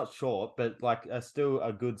 No, not short, but like still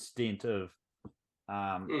a good stint of.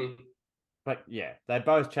 But yeah, they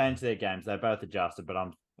both changed their games. They both adjusted, but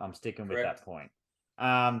I'm sticking with that point.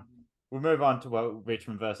 We'll move on to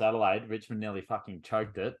Richmond versus Adelaide. Richmond nearly fucking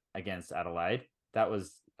choked it against Adelaide. That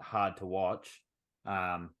was hard to watch.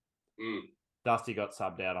 Dusty got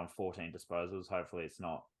subbed out on 14 disposals. Hopefully it's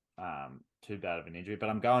not too bad of an injury. But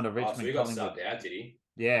I'm going to Richmond. So he got subbed out, did he?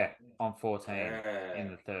 Yeah, on 14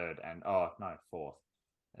 in the third. And fourth.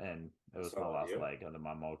 And it was my last leg under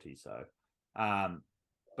my multi. So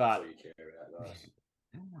but you care about, nice.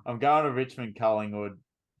 I'm going to Richmond Collingwood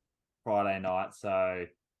Friday night. So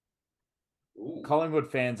Collingwood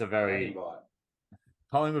fans are really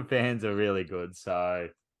good. So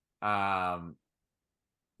that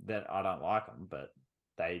I don't like them, but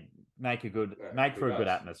they make for a good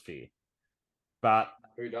atmosphere. But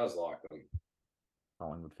who does like them?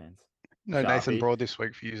 Collingwood fans. No Nathan Broad this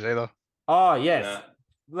week for you either. Oh yes.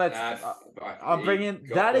 I'm bringing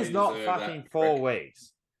that is not fucking 4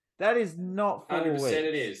 weeks. That is not 4 weeks. 100%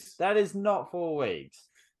 it is. That is not 4 weeks.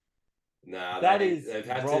 They've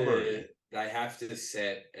had robbery. They have to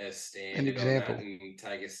set a standard on that and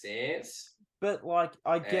take a stance. But like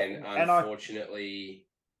I get, and unfortunately,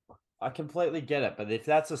 I completely get it. But if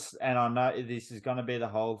that's and I know this is going to be the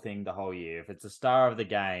whole thing the whole year. If it's a star of the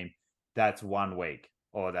game, that's 1 week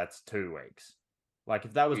or that's 2 weeks. Like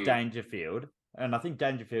if that was Dangerfield, and I think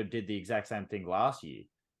Dangerfield did the exact same thing last year,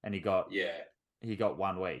 and he got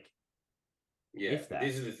 1 week. Yeah,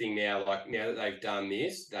 this is the thing now. Like now that they've done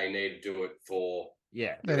this, they need to do it for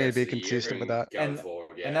they need to be consistent with that. And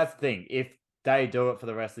that's the thing. If they do it for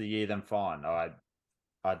the rest of the year, then fine. I'd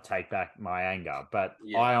take back my anger. But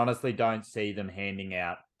I honestly don't see them handing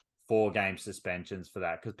out 4-game suspensions for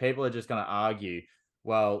that because people are just going to argue,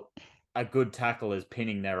 well, a good tackle is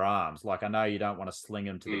pinning their arms. Like I know you don't want to sling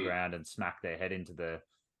them to the ground and smack their head into the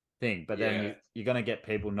thing, but then you're going to get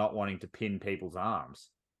people not wanting to pin people's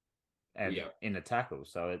arms and in a tackle.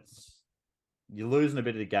 So you're losing a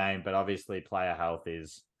bit of the game, but obviously player health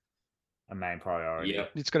is a main priority. Yeah,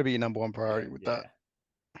 it's got to be your number one priority with that.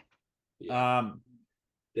 Yeah.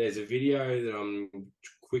 There's a video that I'm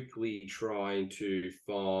quickly trying to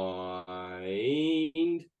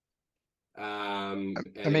find. I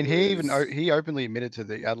mean, he openly admitted to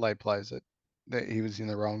the Adelaide players that he was in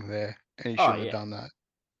the wrong there, and he shouldn't have done that.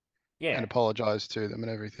 Yeah, and apologized to them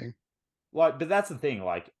and everything. Like, but that's the thing.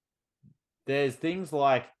 Like, there's things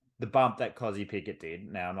like the bump that Cozzy Pickett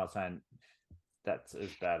did. Now, I'm not saying that's as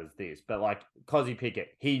bad as this, but like Cozzy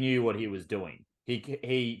Pickett, he knew what he was doing.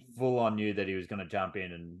 He full on knew that he was going to jump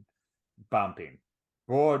in and bump him.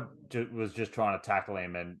 Broad was just trying to tackle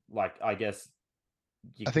him, and like I guess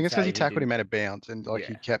I think it's because he tackled him out of bounds, and like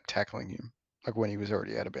he kept tackling him like when he was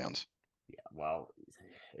already out of bounds. Yeah, well,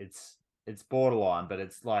 it's borderline, but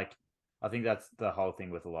it's like I think that's the whole thing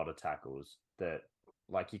with a lot of tackles, that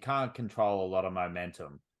like you can't control a lot of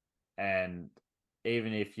momentum, and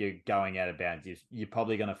even if you're going out of bounds, you're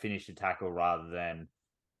probably going to finish your tackle rather than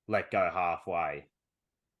let go halfway.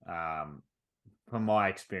 From my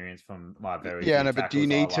experience, from my very but do you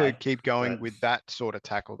need to keep going with that sort of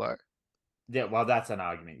tackle though? Yeah, well, that's an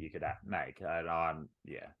argument you could make, and I'm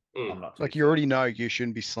not too like you already know you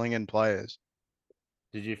shouldn't be slinging players.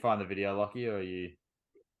 Did you find the video, Lockie, or are you?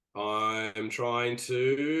 I'm trying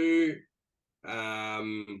to.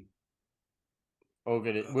 All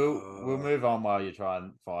good. We'll move on while you try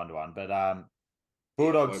and find one. But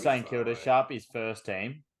Bulldogs St Kilda, Sharpie's first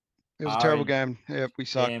team. It was a terrible game. Yep, we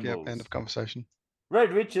sucked. Yep, end of conversation.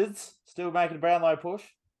 Red Richards still making a Brownlow push.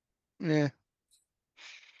 Yeah.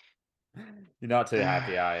 You're not too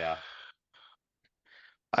happy, are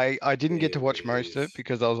you? I didn't get to watch most of it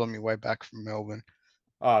because I was on my way back from Melbourne.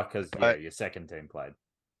 Oh, because your second team played.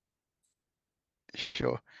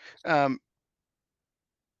 Sure. But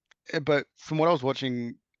from what I was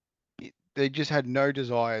watching, they just had no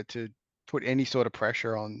desire to put any sort of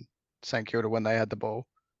pressure on St Kilda when they had the ball.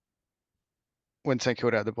 When St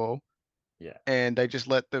Kilda had the ball. Yeah. And they just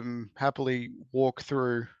let them happily walk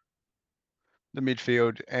through the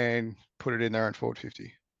midfield and put it in their own forward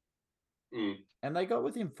 50. And they got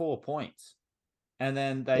within 4 points. And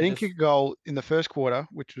then they didn't kick a goal in the first quarter,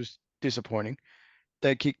 which was disappointing.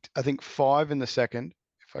 they kicked, I think, 5 in the second.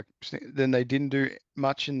 Then they didn't do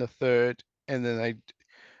much in the third, and then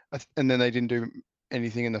they didn't do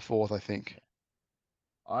anything in the fourth, I think.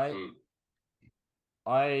 I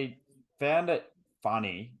found it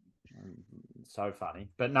funny, so funny.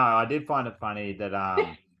 But no, I did find it funny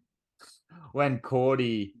that when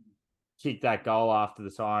Cordy kicked that goal after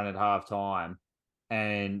the siren at half time,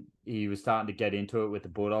 and he was starting to get into it with the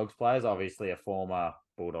Bulldogs players, obviously a former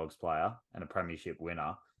Bulldogs player and a premiership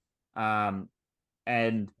winner.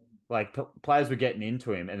 And like players were getting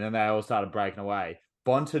into him, and then they all started breaking away.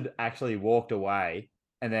 Bont had actually walked away,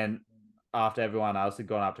 and then after everyone else had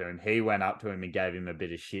gone up to him, he went up to him and gave him a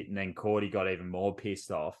bit of shit, and then Cordy got even more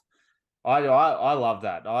pissed off. I love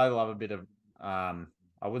that. I love a bit of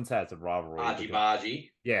I wouldn't say it's a rivalry.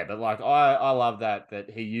 Argy-bargy. Yeah, but like I love that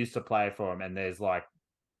he used to play for him, and there's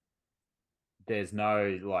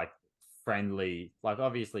no like friendly, like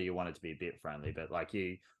obviously you want it to be a bit friendly, but like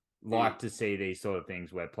you like to see these sort of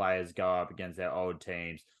things where players go up against their old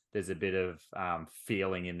teams. There's a bit of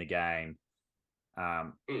feeling in the game.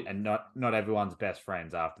 And not everyone's best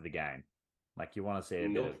friends after the game. Like you want to see a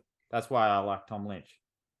bit of. That's why I like Tom Lynch.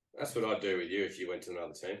 That's what I'd do with you if you went to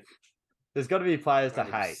another team. There's got to be players to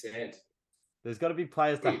 100%. hate. There's got to be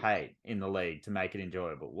players to hate in the league to make it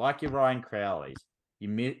enjoyable. Like your Ryan Crowleys.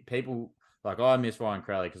 People like I miss Ryan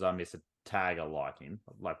Crowley because I miss a tagger like him,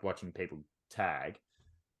 like watching people tag.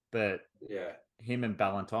 But yeah, him and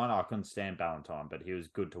Ballantyne, I couldn't stand Ballantyne, but he was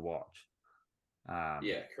good to watch.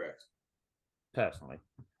 Yeah, correct. Personally,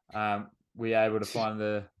 were you able to find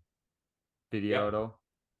the video at all?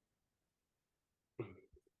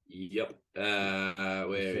 Yep.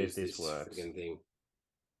 Where is this freaking thing?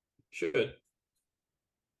 Should.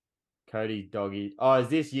 Cody Doggy. Oh, is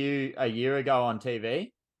this you a year ago on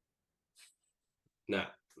TV? No.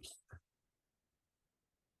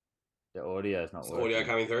 The audio's not working. Audio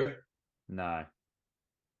coming through? No.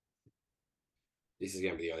 This is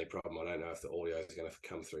going to be the only problem. I don't know if the audio is going to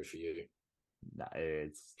come through for you. No,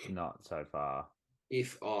 it's not so far. Hang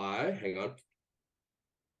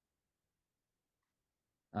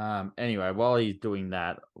on. Anyway, while he's doing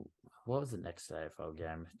that, what was the next AFL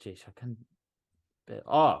game? Jeez, I can.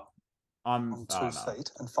 I'm on 2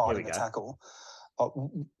 feet and fighting a tackle.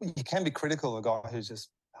 You can be critical of a guy who's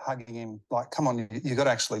just hugging him. Like, come on, you got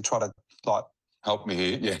to actually try to like help me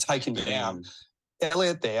here. Yeah, take him down.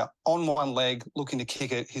 Elliott there on one leg, looking to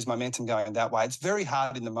kick it, his momentum going that way. It's very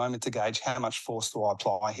hard in the moment to gauge how much force do I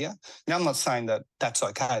apply here. Now, I'm not saying that that's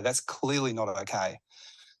okay. That's clearly not okay.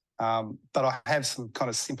 But I have some kind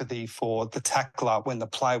of sympathy for the tackler when the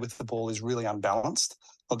play with the ball is really unbalanced.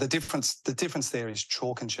 Well, the difference there is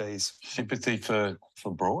chalk and cheese. Sympathy for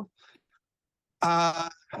Broad?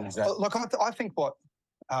 Look, I think what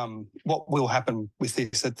will happen with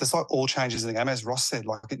this, it's like all changes in the game, as Ross said,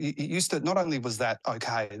 like it used to, not only was that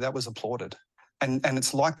okay, that was applauded. And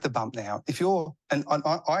it's like the bump now. If you're, and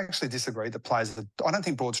I actually disagree, the players, I don't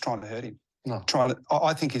think Broad's trying to hurt him. No.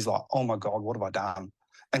 I think he's like, oh my God, what have I done?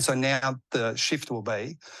 And so now the shift will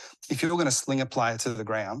be, if you're going to sling a player to the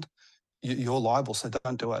ground, you're liable, so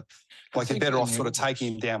don't do it. Like you're better off sort of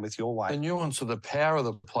taking him down with your weight. The nuance of the power of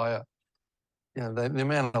the player, you know, the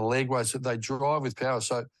amount of leg weights that they drive with power.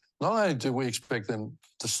 So not only do we expect them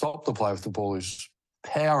to stop the player with the ball who's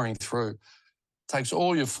powering through, takes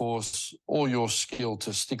all your force, all your skill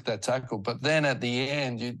to stick that tackle, but then at the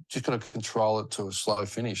end, you just got to control it to a slow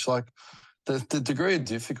finish. Like the degree of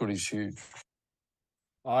difficulty is huge.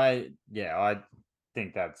 I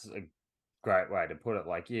think that's a great way to put it.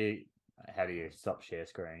 Like how do you stop share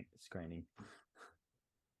screening?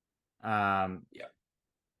 I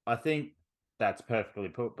think that's perfectly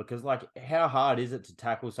put, because like how hard is it to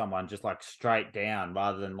tackle someone just like straight down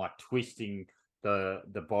rather than like twisting the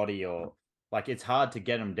body, or like it's hard to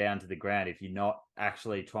get them down to the ground if you're not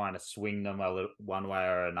actually trying to swing them one way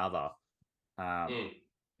or another.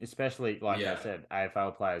 Especially like I said,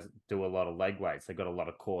 AFL players do a lot of leg weights. They've got a lot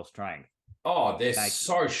of core strength. Oh, they're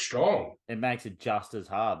so strong. It makes it just as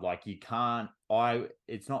hard. Like you can't.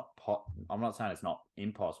 It's not. I'm not saying it's not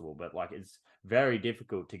impossible, but like it's very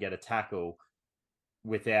difficult to get a tackle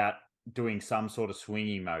without doing some sort of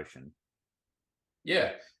swinging motion.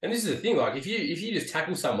 Yeah, and this is the thing. Like if you just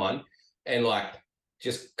tackle someone and like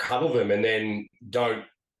just cuddle them and then don't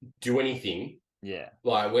do anything. Yeah.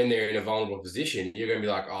 Like when they're in a vulnerable position, you're going to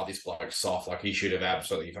be like, oh, this bloke's soft. Like he should have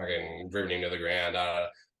absolutely fucking driven him to the ground.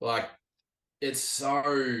 Like it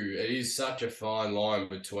is such a fine line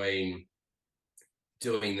between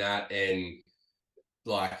doing that and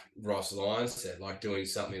like Ross Lyons said, like doing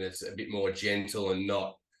something that's a bit more gentle and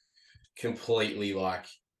not completely like,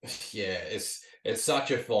 it's such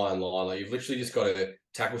a fine line. Like you've literally just got to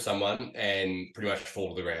tackle someone and pretty much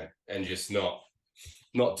fall to the ground and just not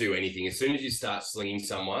do anything. As soon as you start slinging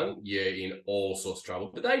someone, you're in all sorts of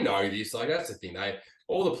trouble. But they know this. Like that's the thing.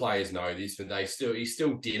 All the players know this, but he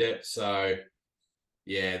still did it. So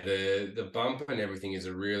yeah, the bump and everything is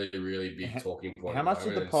a really, really big talking point. How much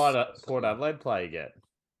did the Port Adelaide player get?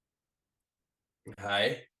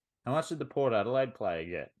 Hey, how much did the Port Adelaide player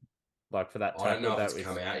get? Like for that tackle? I don't know if it's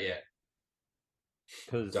come out yet.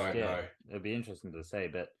 Because know. It'd be interesting to see.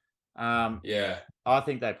 But yeah, I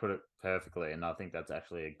think they put it perfectly, and I think that's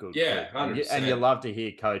actually a good. Yeah, 100%. And you love to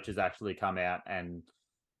hear coaches actually come out and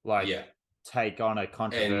take on a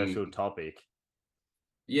controversial topic.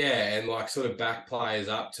 Yeah, and like sort of back players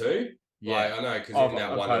up too. Yeah, like, I know because in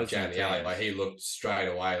that one of Jan the Alley, like he looked straight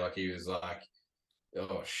away like he was like,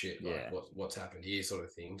 "Oh shit, like what's happened here?" sort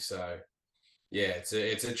of thing. So yeah, it's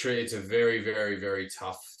a very, very, very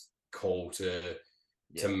tough call to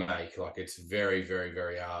make. Like it's very, very,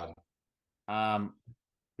 very hard.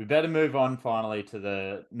 We better move on finally to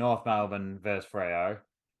the North Melbourne versus Freo.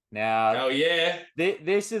 Now, hell yeah,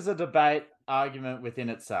 this is a debate argument within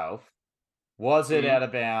itself. Was it out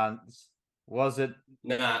of bounds? Was it?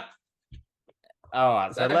 Nah. All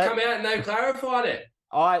right. So they come out and they've clarified it.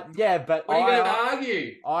 But what are you going to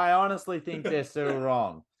argue? I honestly think they're still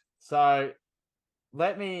wrong. So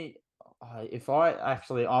let me. I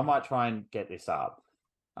might try and get this up.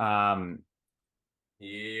 Here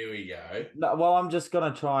we go. No, well, I'm just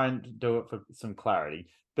gonna try and do it for some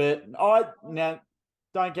clarity. But now,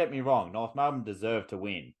 don't get me wrong. North Melbourne deserved to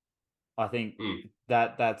win. I think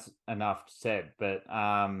that's enough said. But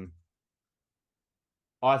I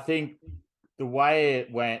think the way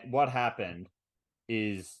it went, what happened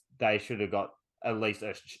is they should have got at least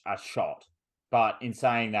a shot. But in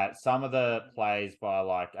saying that, some of the plays by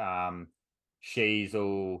like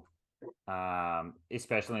Sheasel,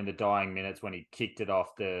 especially in the dying minutes when he kicked it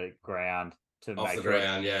off the ground to make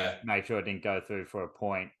sure it didn't go through for a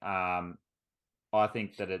point. I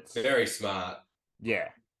think that it's very smart. Yeah.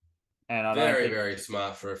 And I very, very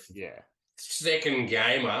smart for a second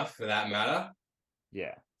gamer for that matter.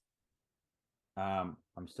 Yeah. I'm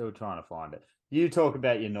still trying to find it. You talk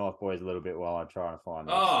about your North boys a little bit while I try to find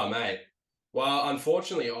it. Oh, mate. Well,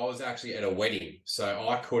 unfortunately, I was actually at a wedding, so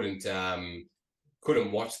I couldn't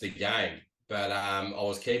watch the game. But I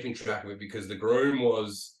was keeping track of it because the groom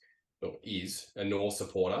is a North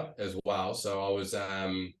supporter as well. So I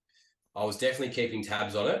was definitely keeping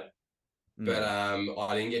tabs on it. But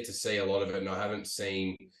I didn't get to see a lot of it, and I haven't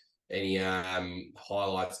seen any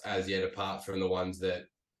highlights as yet, apart from the ones that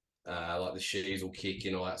like the shoes will kick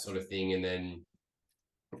and all that sort of thing. And then,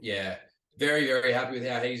 yeah, very, very happy with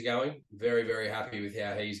how he's going. Very, very happy with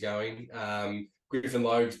how he's going. Griffin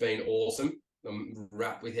Logue's been awesome. I'm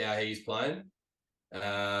wrapped with how he's playing.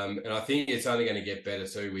 And I think it's only going to get better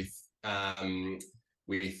too with Ben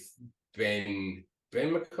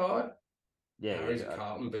McKay. Yeah, he's at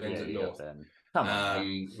Carlton. Ben's at North. Ben.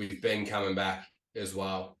 With Ben coming back as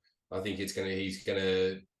well, I think he's gonna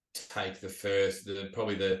take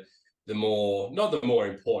probably the more, not the more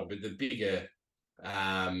important, but the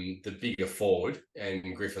bigger forward,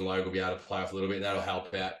 and Griffin Logue will be able to play off a little bit. And that'll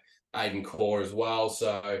help out Aiden Core as well.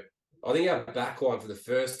 So I think our backline for the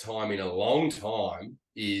first time in a long time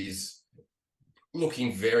is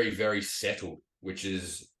looking very, very settled, which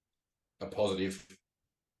is a positive.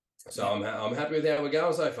 So I'm happy with how we're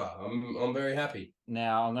going so far. I'm very happy.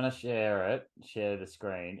 Now I'm going to share the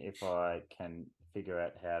screen if I can figure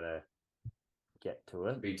out how to get to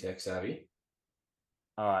it. Be tech savvy.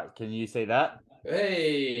 All right, can you see that?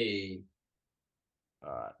 Hey.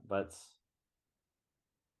 All right, let's.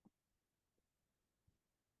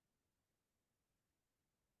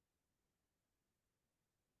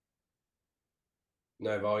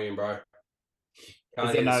 No volume, bro.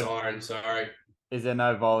 Can't hear the siren, sorry. Is there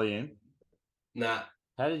no volume? Nah.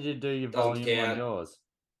 How did you do your volume on yours?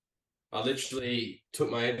 I literally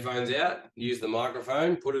took my headphones out, used the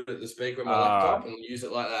microphone, put it at the speaker of my laptop, and use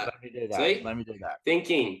it like that. Let me do that. See? Let me do that.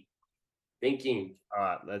 Thinking. All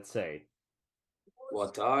right, let's see.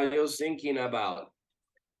 What are you thinking about?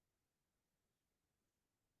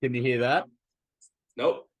 Can you hear that?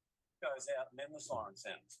 Nope. Goes out and then the siren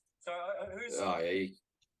sounds. So who's? Oh yeah, you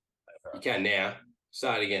can now.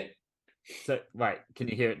 Start again. So wait, can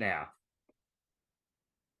you hear it now?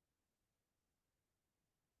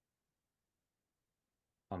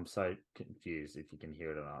 I'm so confused if you can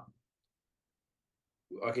hear it or not.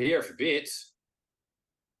 I can hear it for bits.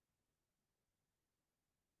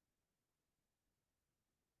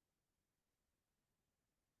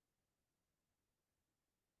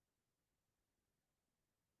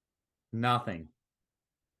 Nothing.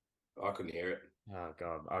 I couldn't hear it. Oh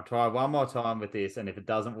God! I'll try one more time with this, and if it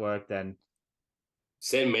doesn't work, then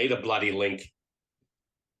send me the bloody link.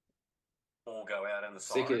 All go out in the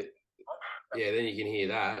Stick siren. it. Yeah, then you can hear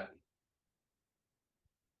that.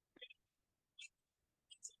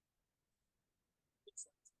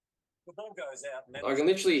 The ball goes out. And I can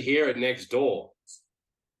literally hear it next door.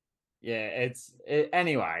 Yeah,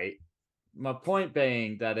 anyway. My point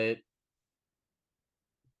being that it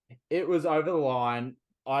was over the line.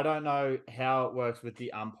 I don't know how it works with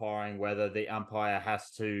the umpiring, whether the umpire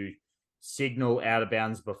has to signal out of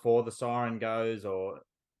bounds before the siren goes, or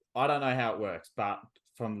I don't know how it works. But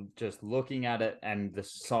from just looking at it and the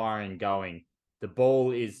siren going, the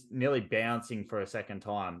ball is nearly bouncing for a second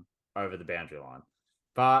time over the boundary line.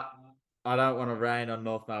 But I don't want to rain on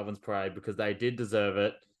North Melbourne's parade because they did deserve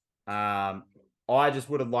it. I just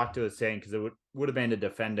would have liked to have seen, because it would have been a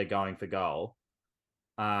defender going for goal.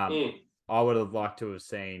 I would have liked to have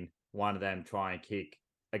seen one of them try and kick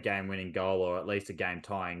a game-winning goal, or at least a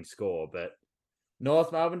game-tying score. But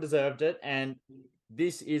North Melbourne deserved it, and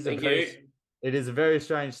this is it is a very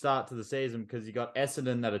strange start to the season, because you got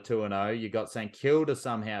Essendon that are 2-0, you got St Kilda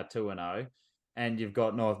somehow 2-0, and you've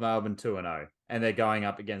got North Melbourne 2-0, and they're going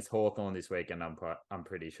up against Hawthorn this weekend. I'm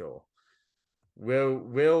pretty sure.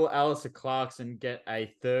 Will Alistair Clarkson get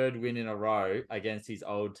a third win in a row against his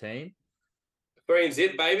old team?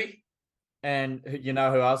 3-0, baby. And you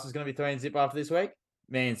know who else is going to be 3-0 after this week?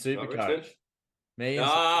 Me and Supercoach.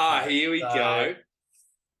 Here we go.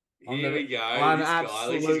 Here we go. I'm at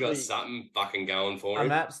least he's got something fucking going for him.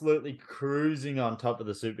 I'm absolutely cruising on top of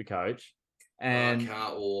the Supercoach. And I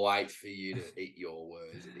can't wait for you to eat your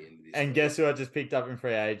words at the end of this. And guess who I just picked up in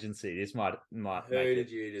free agency? This might Who make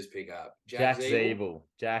did you just pick up? Jack Zeeble.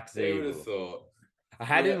 Jack Zeeble. Who would have thought? I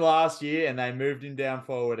had him last year, and they moved him down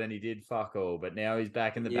forward, and he did fuck all. But now he's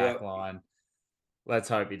back in the back line. Let's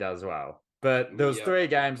hope he does well. But there was 3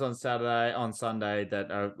 games on Sunday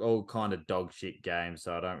that are all kind of dog shit games,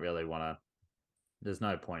 so I don't really want to. There's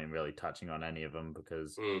no point in really touching on any of them,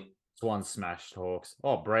 because Swans smashed Hawks.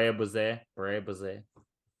 Oh, Brad was there.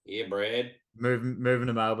 Yeah, Brad. Moving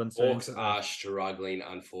to Melbourne soon. Hawks are struggling,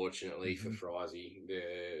 unfortunately, for Frizy.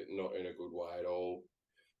 They're not in a good way at all.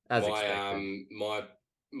 As expected.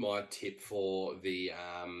 My tip for the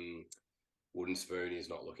wooden spoon is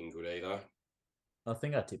not looking good either. I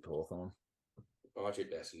think I tipped Hawthorn. I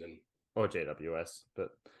tipped Essendon. Or GWS. But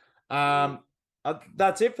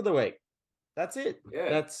that's it for the week. That's it. Yeah.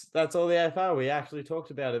 That's all the AFL. We actually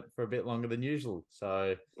talked about it for a bit longer than usual.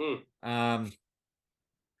 So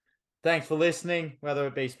thanks for listening, whether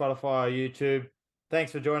it be Spotify or YouTube.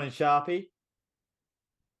 Thanks for joining Sharpie.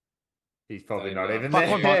 He's probably not even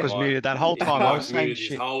there. My mic was muted that whole time. I was saying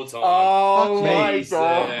shit. Whole time. Oh my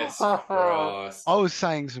Jesus Christ. I was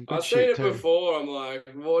saying some good I've shit seen it too. before. I'm like,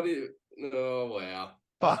 what is? Oh wow.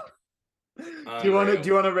 Fuck. Do you want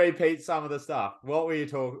to repeat some of the stuff? What were you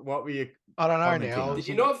talking? What were you? I don't know now. Did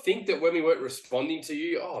you not think that when we weren't responding to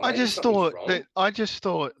you? Oh, I just thought that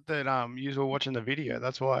you were watching the video.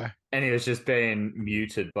 That's why. And he was just being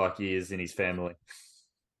muted like he is in his family.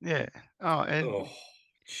 Yeah. Oh, and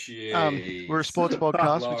we're a sports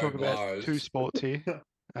podcast. We talk about 2 sports here.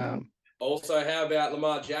 Also, how about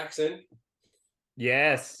Lamar Jackson?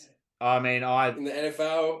 Yes. I mean, in the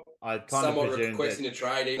NFL, I kind somewhat of requesting a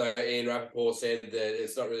trade, even though Ian Rappaport said that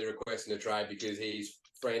it's not really requesting a trade because he's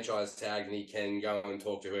franchise tagged and he can go and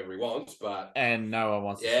talk to whoever he wants. And no one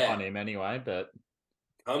wants to sign him anyway. But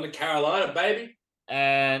come to Carolina, baby.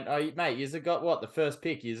 And mate, you've got what, the first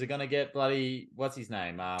pick? You're going to get bloody what's his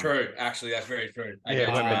name? True, actually, that's very true.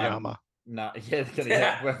 Wembanyama. No, they're going to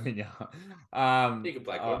get Wembanyama. He can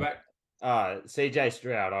play quarterback. CJ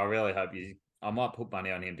Stroud. I really hope I might put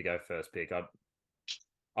money on him to go first pick.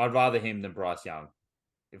 I'd rather him than Bryce Young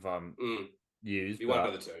if I'm used. Be one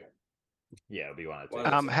of the two. Yeah, it'll be one of the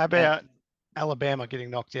two. How about Alabama getting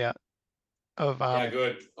knocked out of? Yeah,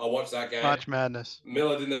 good. I watched that game. March Madness.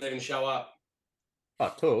 Miller didn't even show up.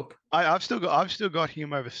 I've still got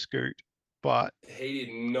him over Scoot, but he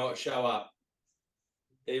did not show up.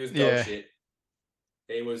 He was dog shit.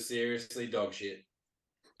 He was seriously dog shit.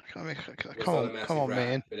 Come on,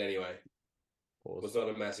 man. But anyway, it was not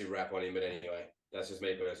a massive rap on him. But anyway, that's just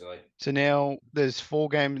me personally. So now there's 4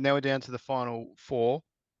 games. Now we're down to the final 4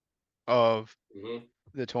 of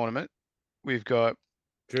the tournament. We've got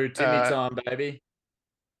Drew Timmy time, baby.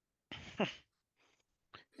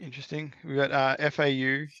 Interesting. We've got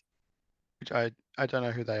FAU, which I don't know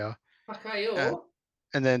who they are.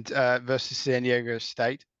 And then versus San Diego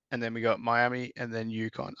State. And then we got Miami and then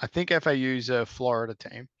UConn. I think FAU's a Florida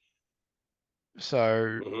team.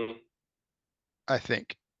 So I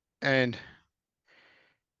think. And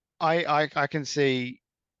I can see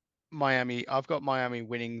Miami. I've got Miami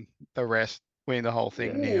winning the whole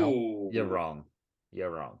thing now. Ooh. You're wrong.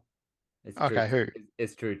 You're wrong. It's Okay, who?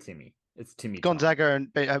 It's true, Timmy. It's Timmy. Gonzaga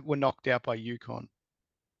were knocked out by UConn.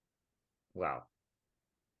 Wow.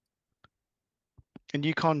 And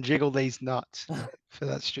UConn jiggle these nuts for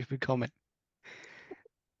that stupid comment.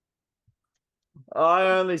 I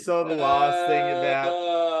only saw the last thing about.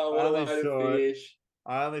 What a way to finish.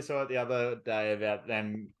 I only saw it the other day about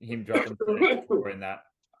him dropping 34 in that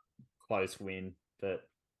close win. But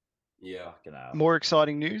yeah, more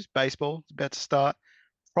exciting news: baseball is about to start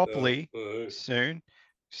properly soon.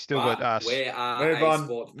 Still got us. We are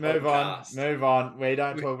move on. We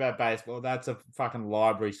don't talk about baseball. That's a fucking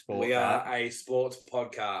library sport. We are a sports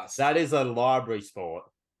podcast. That is a library sport.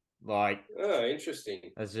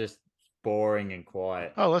 Interesting. It's just boring and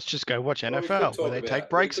quiet. Oh, let's just go watch NFL where they take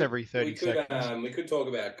breaks every 30 seconds. We could talk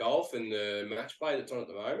about golf and the match play that's on at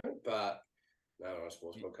the moment, but no, we're on a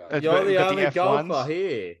sports podcast. You're the only golfer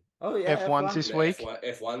here. Oh yeah, F1's this week.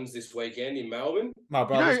 F1's this weekend in Melbourne. My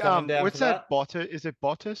brother's coming down. What's that? Bottas? Is it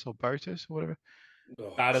Bottas or Botas or whatever?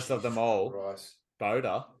 Baddest of them all.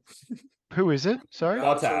 Boda. Who is it? Sorry,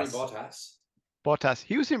 Bottas.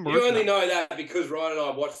 He was in. You only know that because Ryan and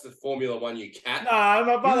I watched the Formula One. You cat. No,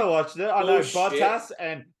 my brother watched it. I know Bottas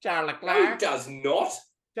and Charles Leclerc. No, he does not.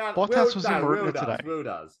 Bottas was in Marina today. Will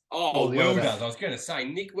does. Oh, Will does. I was going to say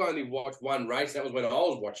Nick only watched one race. That was when I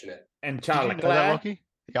was watching it. And Charles Leclerc.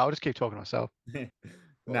 Yeah, I'll just keep talking to myself.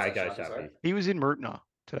 No, go Shabby. He was in Marina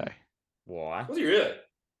today. Why? Was he really?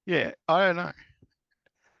 Yeah, I don't know.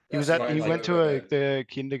 He was at. He went to the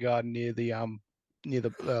kindergarten near the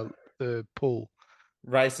pool.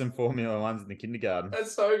 Racing Formula Ones in the kindergarten.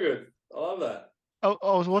 That's so good. I love that. I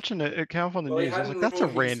was watching it. It came up on the news. I was like, that's a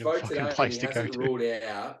random fucking place to go to. Ruled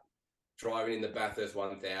out driving in the Bathurst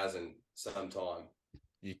 1000 sometime.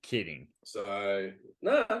 You're kidding. So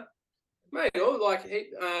no, mate.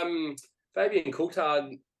 Fabian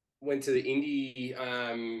Coulthard went to the Indy,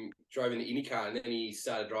 drove in the IndyCar, and then he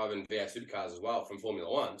started driving V8 supercars as well from Formula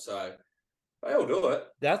One. So they all do it.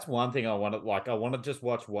 That's one thing I want to I want to just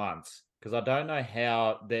watch once because I don't know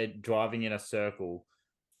how they're driving in a circle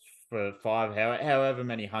for however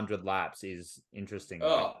many 100 laps is interesting.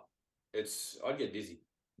 Oh, I'd get dizzy.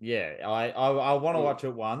 Yeah, I want to watch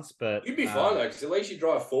it once, but you'd be fine though, because at least you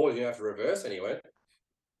drive forward, you don't have to reverse anyway.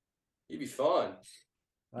 You'd be fine.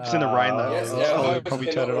 It's in the rain though. Yes, I'll probably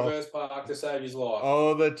turn it off. Reverse park to save his life.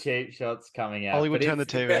 All the cheap shots coming out. Ollie would turn the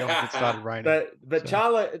TV off if it started raining. But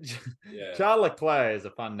Charles Leclerc is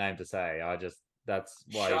a fun name to say. That's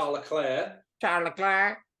why Charles Leclerc.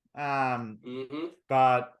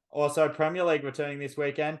 But also Premier League returning this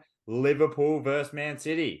weekend. Liverpool versus Man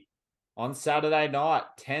City on Saturday night,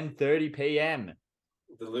 10:30 p.m.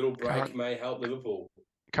 The little break may help Liverpool.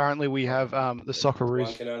 Currently, we have the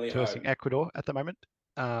Socceroos versus Ecuador at the moment.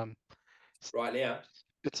 Right now,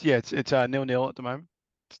 it's 0-0 at the moment.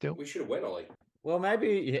 Still, we should have went, Ollie. Well,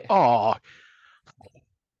 maybe. Yeah. Oh,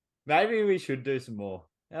 maybe we should do some more.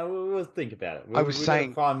 We'll think about it. I was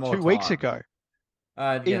saying 2 weeks ago.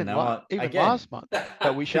 Even last month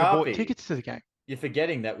that we should have bought tickets to the game. You're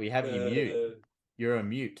forgetting that we have you mute. You're a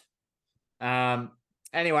mute. Anyway,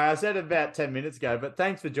 I said it about 10 minutes ago, but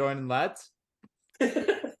thanks for joining, lads.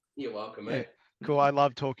 You're welcome, mate. Yeah, cool. I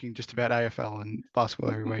love talking just about AFL and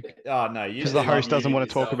basketball every week. Oh, no. Because the host doesn't want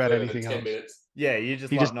to talk about anything else. Minutes. Yeah, you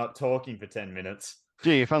just not talking for 10 minutes.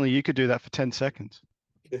 Gee, if only you could do that for 10 seconds.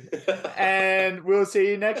 And we'll see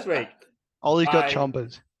you next week. Ollie's got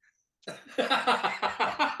chompers.